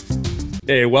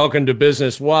 Hey, welcome to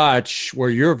Business Watch, where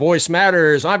your voice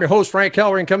matters. I'm your host, Frank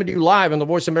Hellring, coming to you live on the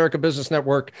Voice America Business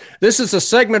Network. This is a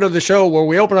segment of the show where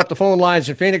we open up the phone lines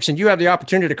in Phoenix, and you have the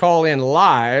opportunity to call in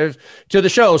live to the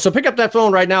show. So pick up that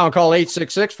phone right now and call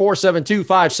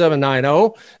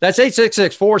 866-472-5790. That's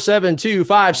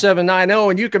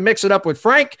 866-472-5790, and you can mix it up with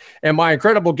Frank and my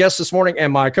incredible guest this morning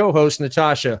and my co-host,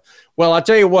 Natasha. Well, I'll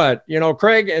tell you what,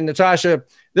 Craig and Natasha,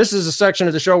 this is a section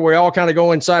of the show where we all kind of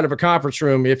go inside of a conference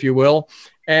room, if you will,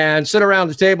 and sit around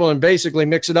the table and basically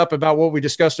mix it up about what we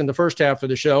discussed in the first half of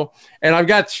the show. And I've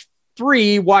got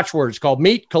three watchwords called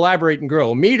meet, collaborate, and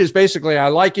grow. Meet is basically, I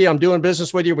like you, I'm doing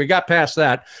business with you. We got past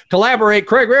that. Collaborate,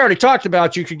 Craig, we already talked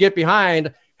about you could get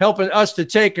behind helping us to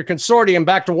take a consortium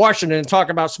back to Washington and talk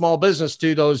about small business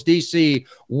to those DC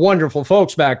wonderful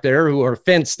folks back there who are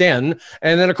fenced in.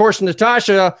 And then, of course,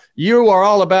 Natasha, you are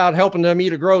all about helping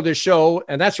me to grow this show,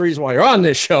 and that's the reason why you're on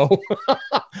this show.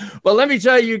 But let me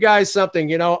tell you guys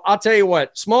something. I'll tell you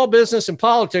what, small business and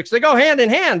politics, they go hand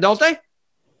in hand, don't they?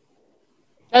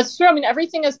 That's true. I mean,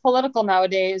 everything is political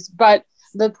nowadays, but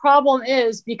the problem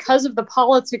is because of the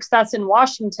politics that's in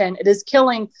Washington, it is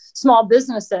killing small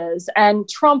businesses. And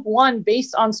Trump won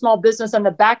based on small business and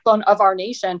the backbone of our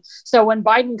nation. So when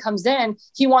Biden comes in,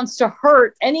 he wants to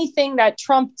hurt anything that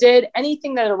Trump did,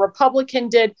 anything that a Republican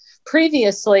did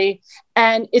previously.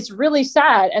 And it's really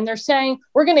sad. And they're saying,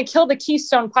 we're going to kill the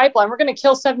Keystone Pipeline. We're going to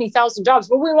kill 70,000 jobs.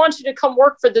 But we want you to come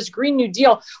work for this Green New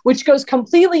Deal, which goes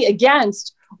completely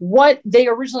against what they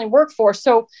originally worked for.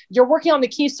 So you're working on the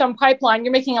Keystone Pipeline,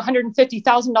 you're making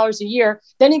 $150,000 a year.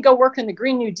 Then you go work in the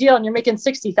Green New Deal and you're making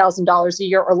 $60,000 a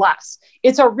year or less.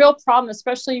 It's a real problem,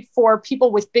 especially for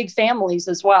people with big families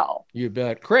as well. You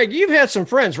bet. Craig, you've had some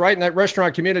friends, right, in that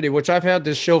restaurant community, which I've had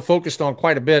this show focused on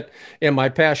quite a bit in my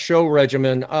past show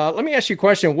regimen. Let me ask you a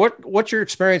question. What's your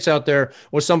experience out there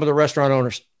with some of the restaurant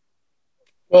owners?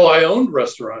 Well, I owned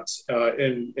restaurants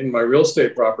in my real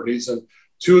estate properties, and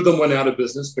two of them went out of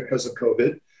business because of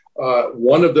COVID.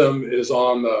 One of them is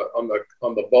on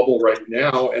the bubble right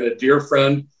now, and a dear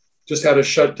friend just had to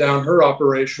shut down her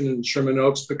operation in Sherman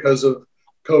Oaks because of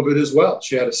COVID as well.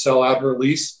 She had to sell out her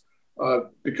lease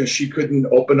because she couldn't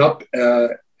open up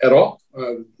at all.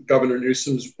 Governor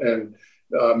Newsom's and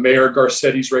Mayor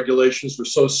Garcetti's regulations were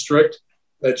so strict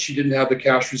that she didn't have the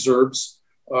cash reserves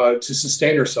to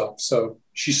sustain herself. So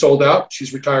she sold out.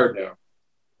 She's retired now.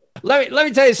 Let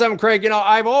me tell you something, Craig.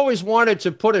 I've always wanted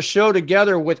to put a show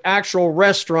together with actual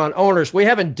restaurant owners. We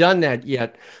haven't done that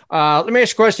yet. Let me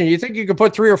ask you a question. You think you could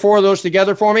put 3 or 4 of those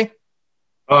together for me?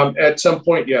 At some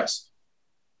point, yes.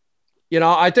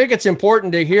 I think it's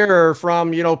important to hear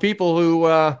from, people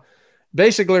who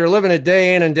basically are living it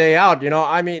day in and day out.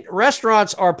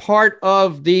 Restaurants are part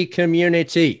of the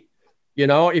community.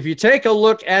 If you take a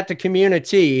look at the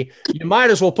community, you might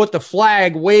as well put the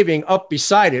flag waving up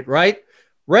beside it, right?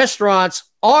 Restaurants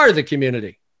are the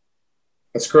community.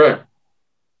 That's correct.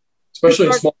 Especially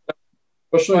in small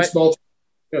towns.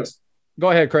 Yes.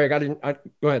 Go ahead, Craig. Go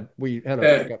ahead. We had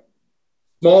a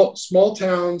small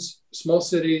towns, small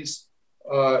cities,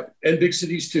 and big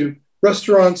cities too.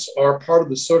 Restaurants are part of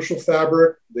the social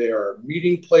fabric. They are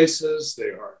meeting places.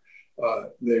 They are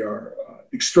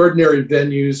extraordinary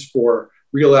venues for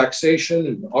relaxation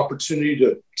and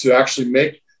opportunity to actually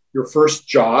make your first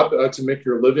job, to make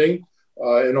your living.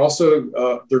 And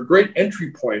also, they're great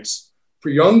entry points for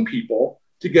young people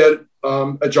to get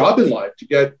a job in life, to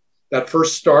get that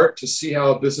first start, to see how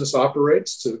a business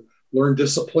operates, to learn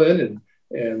discipline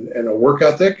and a work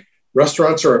ethic.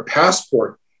 Restaurants are a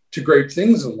passport to great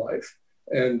things in life.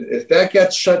 And if that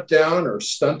gets shut down or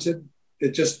stunted,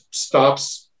 it just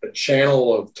stops a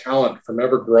channel of talent from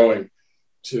ever growing.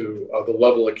 to the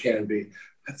level it can be.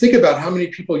 Think about how many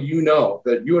people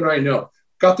that you and I know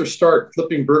got their start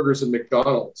flipping burgers at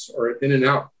McDonald's or at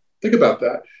In-N-Out. Think about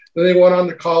that. Then they went on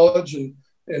to college and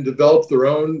developed their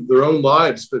own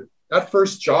lives. But that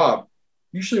first job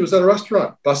usually was at a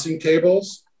restaurant, bussing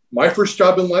tables. My first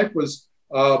job in life was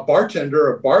a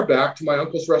bartender, a bar back to my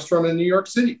uncle's restaurant in New York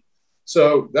City.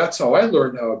 So that's how I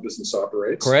learned how a business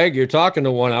operates. Craig, you're talking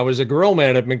to one. I was a grill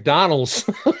man at McDonald's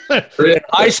in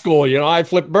high school. I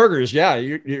flipped burgers. Yeah,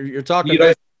 you're talking.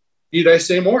 Need I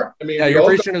say more? I mean, yeah, you're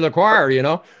preaching to the choir,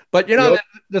 But,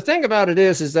 the thing about it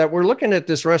is that we're looking at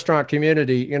this restaurant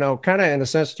community, kind of in a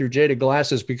sense through jaded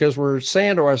glasses, because we're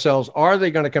saying to ourselves, are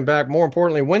they going to come back? More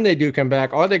importantly, when they do come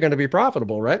back, are they going to be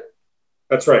profitable, right?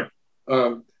 That's right.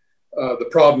 The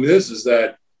problem is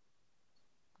that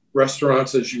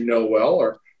restaurants, as you know well,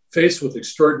 are faced with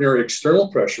extraordinary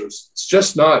external pressures. It's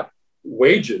just not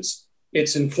wages.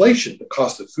 It's inflation. The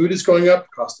cost of food is going up.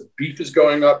 The cost of beef is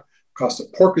going up. The cost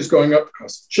of pork is going up. The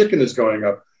cost of chicken is going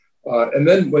up. And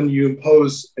then when you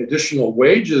impose additional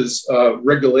wages,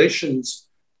 regulations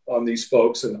on these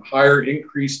folks and higher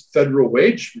increased federal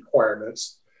wage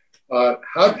requirements,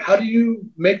 how do you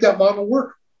make that model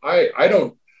work? I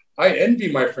envy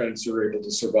my friends who are able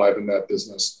to survive in that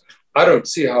business. I don't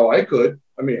see how I could.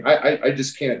 I mean, I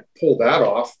just can't pull that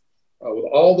off with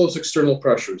all those external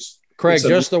pressures. Craig,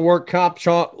 just the work comp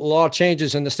law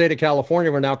changes in the state of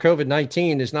California, where now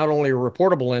COVID-19 is not only a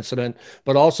reportable incident,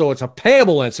 but also it's a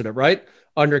payable incident, right?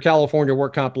 Under California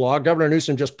work comp law. Governor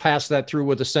Newsom just passed that through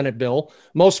with a Senate bill.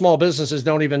 Most small businesses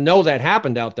don't even know that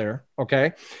happened out there.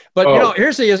 Okay. But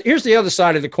here's the other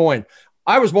side of the coin.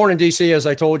 I was born in DC, as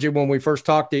I told you when we first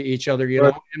talked to each other,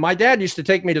 and my dad used to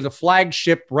take me to the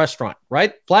Flagship restaurant,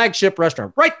 right? Flagship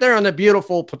restaurant, right there on the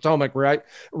beautiful Potomac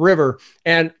River.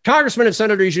 And congressmen and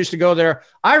senators used to go there.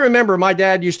 I remember my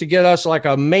dad used to get us like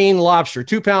a Maine lobster,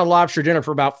 2-pound lobster dinner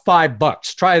for about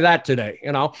 $5. Try that today,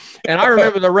 And I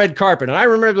remember the red carpet, and I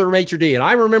remember the maitre d', and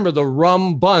I remember the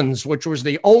rum buns, which was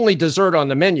the only dessert on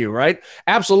the menu, right?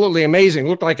 Absolutely amazing.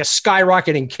 Looked like a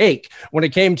skyrocketing cake when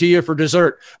it came to you for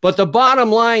dessert. But the bottom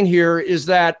line here is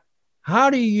that how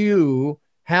do you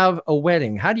have a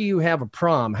wedding? How do you have a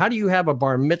prom? How do you have a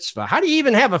bar mitzvah? How do you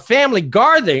even have a family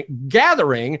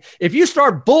gathering if you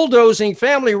start bulldozing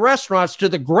family restaurants to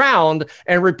the ground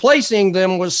and replacing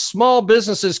them with small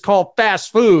businesses called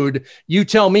fast food? You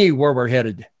tell me where we're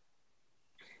headed.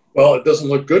 Well, it doesn't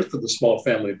look good for the small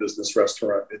family business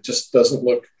restaurant. It just doesn't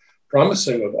look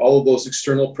promising with all of those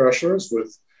external pressures,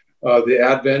 with the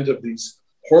advent of these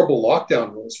horrible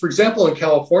lockdown rules. For example, in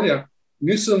California,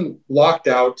 Newsom locked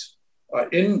out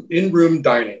in-room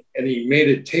dining, and he made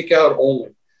it takeout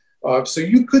only. So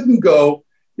you couldn't go,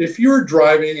 if you were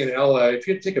driving in LA, if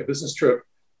you had to take a business trip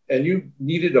and you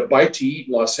needed a bite to eat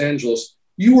in Los Angeles,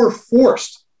 you were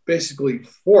basically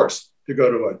forced to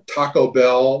go to a Taco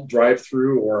Bell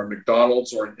drive-through or a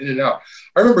McDonald's or an In-N-Out.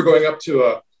 I remember going up to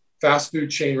a fast food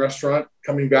chain restaurant,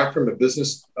 coming back from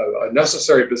a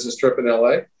necessary business trip in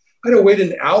LA. I had to wait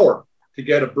an hour to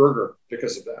get a burger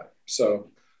because of that. So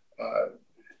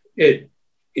it's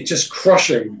just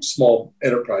crushing small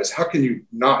enterprise. How can you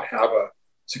not have a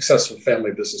successful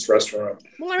family business restaurant?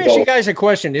 Well, let me ask you guys a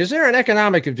question. Is there an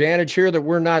economic advantage here that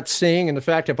we're not seeing in the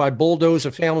fact if I bulldoze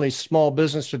a family small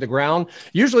business to the ground?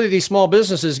 Usually these small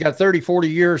businesses got 30, 40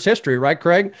 years history, right,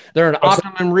 Craig? They're an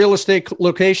optimum real estate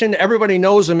location. Everybody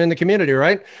knows them in the community,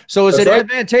 right? So is it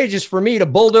advantageous for me to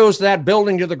bulldoze that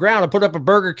building to the ground and put up a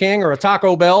Burger King or a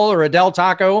Taco Bell or a Del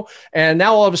Taco? And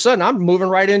now all of a sudden I'm moving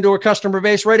right into a customer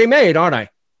base ready-made, aren't I?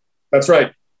 That's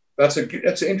right. That's an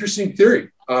interesting theory.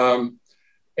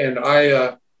 And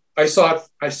I saw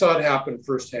it happen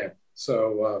firsthand.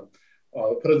 So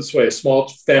I'll put it this way: a small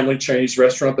family Chinese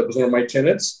restaurant that was one of my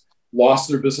tenants lost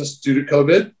their business due to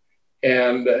COVID,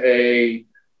 and a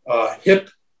hip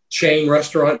chain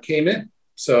restaurant came in.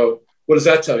 So what does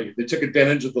that tell you? They took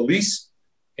advantage of the lease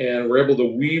and were able to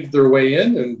weave their way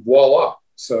in, and voila.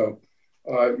 So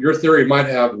your theory might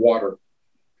have water.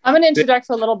 I'm going to interject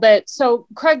for a little bit. So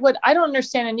Craig, what I don't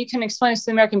understand, and you can explain this to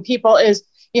the American people, is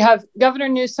you have Governor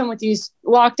Newsom with these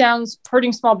lockdowns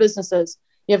hurting small businesses.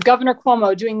 You have Governor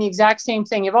Cuomo doing the exact same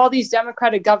thing. You have all these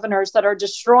Democratic governors that are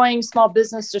destroying small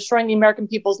business, destroying the American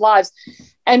people's lives.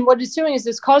 And what it's doing is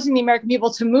it's causing the American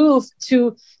people to move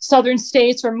to southern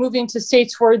states or moving to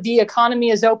states where the economy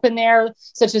is open there,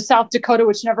 such as South Dakota,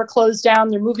 which never closed down.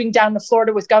 They're moving down to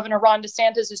Florida with Governor Ron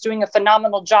DeSantis, who's doing a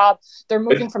phenomenal job. They're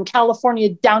moving from California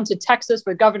down to Texas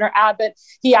with Governor Abbott.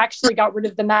 He actually got rid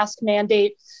of the mask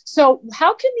mandate. So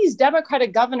how can these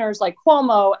Democratic governors like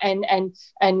Cuomo and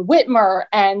Whitmer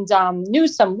and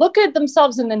Newsom look at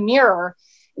themselves in the mirror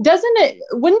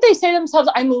wouldn't they say to themselves,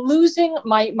 I'm losing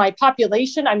my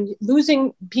population, I'm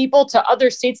losing people to other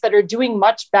states that are doing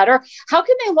much better? How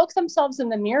can they look themselves in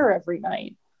the mirror every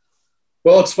night?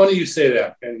 Well, it's funny you say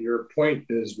that, and your point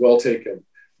is well taken.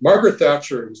 Margaret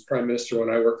Thatcher, who was prime minister when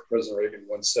I worked for President Reagan,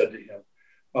 once said to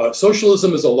him,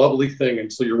 socialism is a lovely thing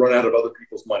until you run out of other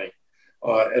people's money.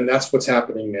 And that's what's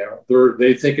happening now.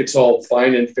 They think it's all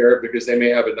fine and fair because they may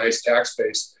have a nice tax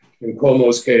base. In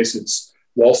Cuomo's case, it's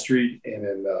Wall Street, and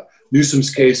in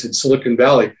Newsom's case, it's Silicon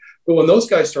Valley. But when those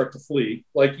guys start to flee,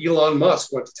 like Elon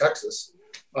Musk went to Texas,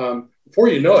 before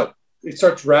you know it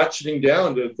starts ratcheting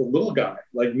down to the little guy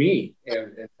like me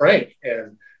and Frank.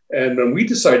 And when we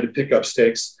decide to pick up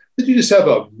stakes, then you just have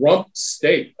a rump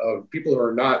state of people who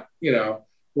are not,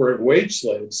 who are wage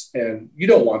slaves. And you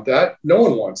don't want that. No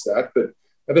one wants that. But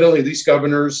evidently, these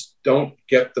governors don't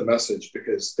get the message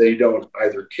because they don't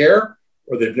either care,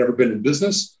 or they've never been in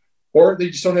business, or they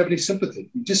just don't have any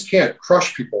sympathy. You just can't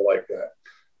crush people like that.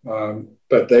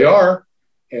 But they are.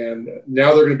 And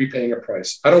now they're going to be paying a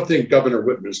price. I don't think Governor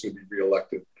Whitmer is going to be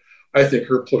reelected. I think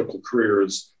her political career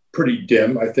is pretty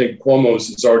dim. I think Cuomo's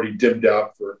is already dimmed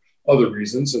out for other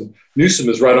reasons. And Newsom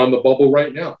is right on the bubble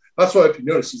right now. That's why, if you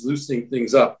notice, he's loosening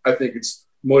things up. I think it's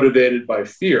motivated by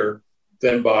fear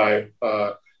than by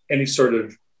any sort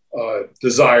of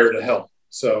desire to help.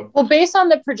 So, well, based on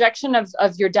the projection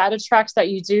of your data tracks that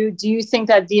you do you think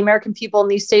that the American people in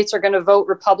these states are going to vote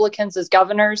Republicans as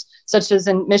governors, such as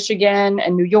in Michigan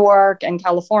and New York and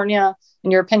California,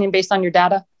 in your opinion, based on your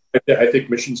data? I think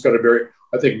Michigan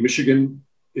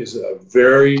is a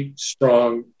very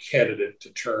strong candidate to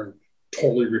turn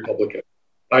totally Republican.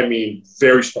 I mean,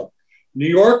 very strong. New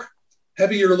York,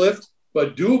 heavier lift,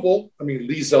 but doable. I mean,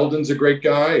 Lee Zeldin's a great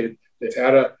guy. They've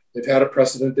had a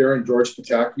precedent there in George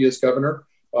Pataki as governor.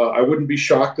 I wouldn't be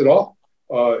shocked at all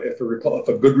if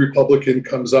a good Republican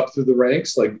comes up through the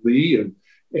ranks like Lee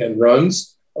and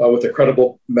runs with a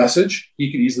credible message.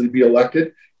 He could easily be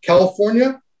elected.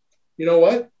 California, you know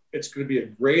what? It's going to be a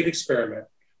great experiment.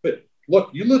 But look,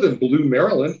 you live in blue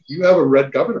Maryland. You have a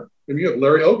red governor. I mean, you have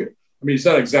Larry Hogan. I mean, he's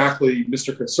not exactly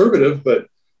Mr. Conservative, but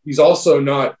he's also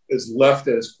not as left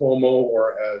as Cuomo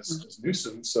or as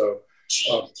Newsom. So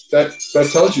that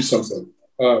tells you something.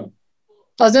 I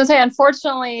was going to say,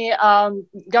 unfortunately,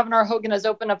 Governor Hogan has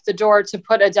opened up the door to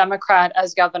put a Democrat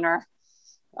as governor.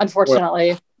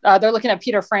 Unfortunately, they're looking at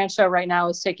Peter Franchot right now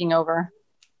as taking over.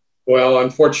 Well,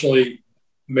 unfortunately,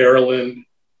 Maryland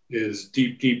is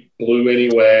deep blue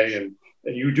anyway, and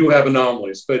you do have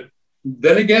anomalies. But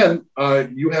then again,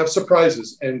 you have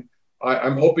surprises, and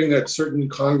I'm hoping that certain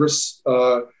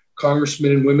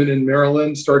congressmen and women in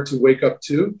Maryland start to wake up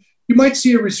too. You might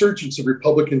see a resurgence of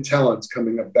Republican talents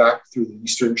coming up back through the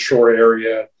Eastern Shore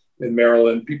area in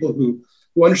Maryland, people who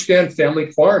understand family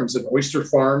farms and oyster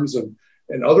farms and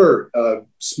other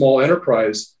small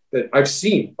enterprise that I've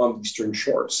seen on the Eastern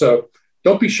Shore. So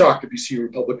don't be shocked if you see a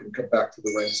Republican come back to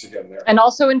the ranks again there. And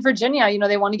also in Virginia,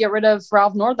 they want to get rid of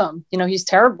Ralph Northam. He's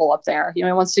terrible up there. He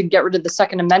wants to get rid of the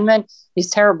Second Amendment.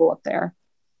 He's terrible up there.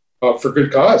 For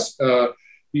good cause.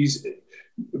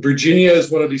 Virginia is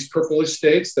one of these purplish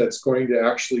states that's going to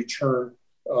actually turn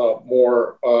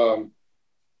more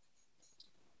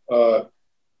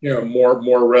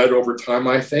red over time.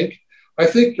 I think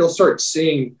you'll start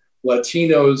seeing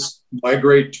Latinos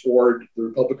migrate toward the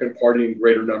Republican Party in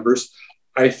greater numbers.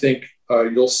 I think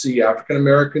you'll see African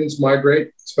Americans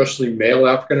migrate, especially male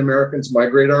African Americans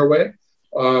migrate our way.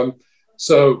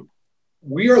 So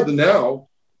we are the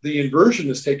inversion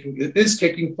is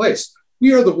taking place.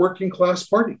 We are the working class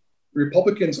party.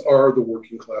 Republicans are the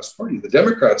working class party. The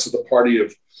Democrats are the party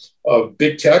of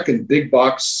big tech and big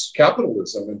box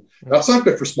capitalism. And that's not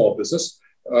good for small business.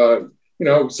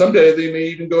 Someday they may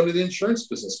even go into the insurance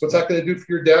business. What's that going to do for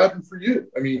your dad and for you?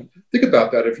 I mean, think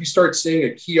about that. If you start seeing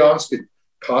a kiosk at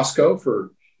Costco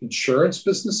for insurance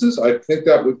businesses, I think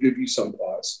that would give you some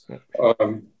pause. I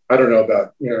don't know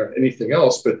about anything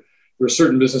else, but there are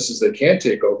certain businesses that can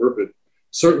take over, but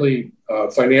certainly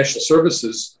financial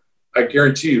services, I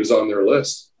guarantee you, is on their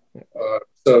list.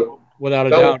 So without a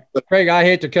doubt. Craig, I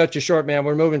hate to cut you short, man.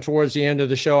 We're moving towards the end of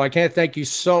the show. I can't thank you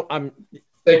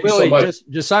Thank you so much. Just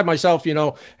beside myself,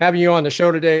 having you on the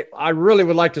show today. I really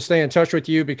would like to stay in touch with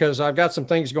you because I've got some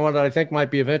things going that I think might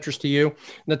be of interest to you.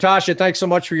 Natasha, thanks so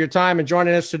much for your time and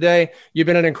joining us today. You've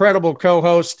been an incredible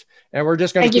co-host, And we're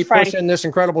just going to keep pushing this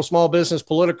incredible small business,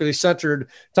 politically centered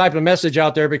type of message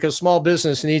out there because small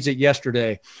business needs it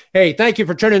yesterday. Hey, thank you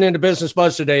for tuning into Business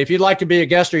Buzz today. If you'd like to be a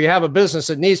guest or you have a business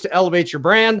that needs to elevate your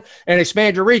brand and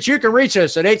expand your reach, you can reach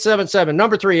us at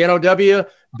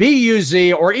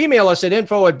 877-3NOW-BUZ or email us at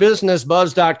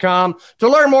info@businessbuzz.com. To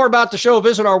learn more about the show,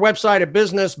 visit our website at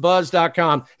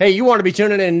businessbuzz.com. Hey, you want to be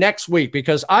tuning in next week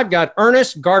because I've got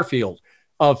Ernest Garfield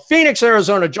of Phoenix,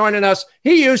 Arizona, joining us.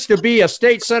 He used to be a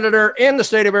state senator in the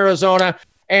state of Arizona,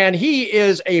 and he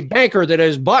is a banker that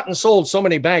has bought and sold so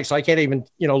many banks. I can't even,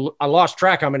 I lost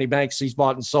track how many banks he's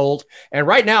bought and sold. And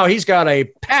right now he's got a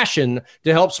passion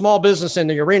to help small business in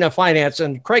the arena of finance.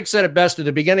 And Craig said it best at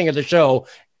the beginning of the show.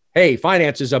 Hey,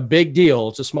 finance is a big deal.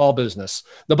 It's a small business.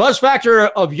 The buzz factor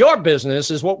of your business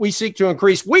is what we seek to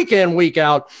increase week in, week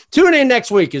out. Tune in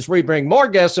next week as we bring more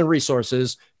guests and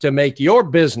resources to make your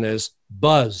business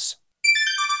buzz.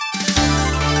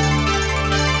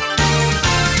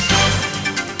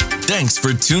 Thanks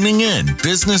for tuning in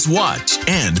Business Watch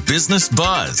and Business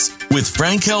Buzz with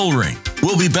Frank Hellring.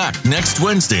 We'll be back next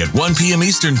Wednesday at 1 p.m.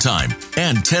 Eastern Time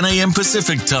and 10 a.m.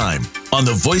 Pacific Time on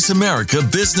the Voice America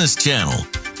Business Channel.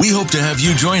 We hope to have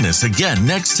you join us again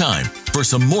next time for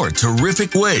some more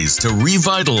terrific ways to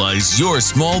revitalize your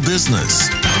small business.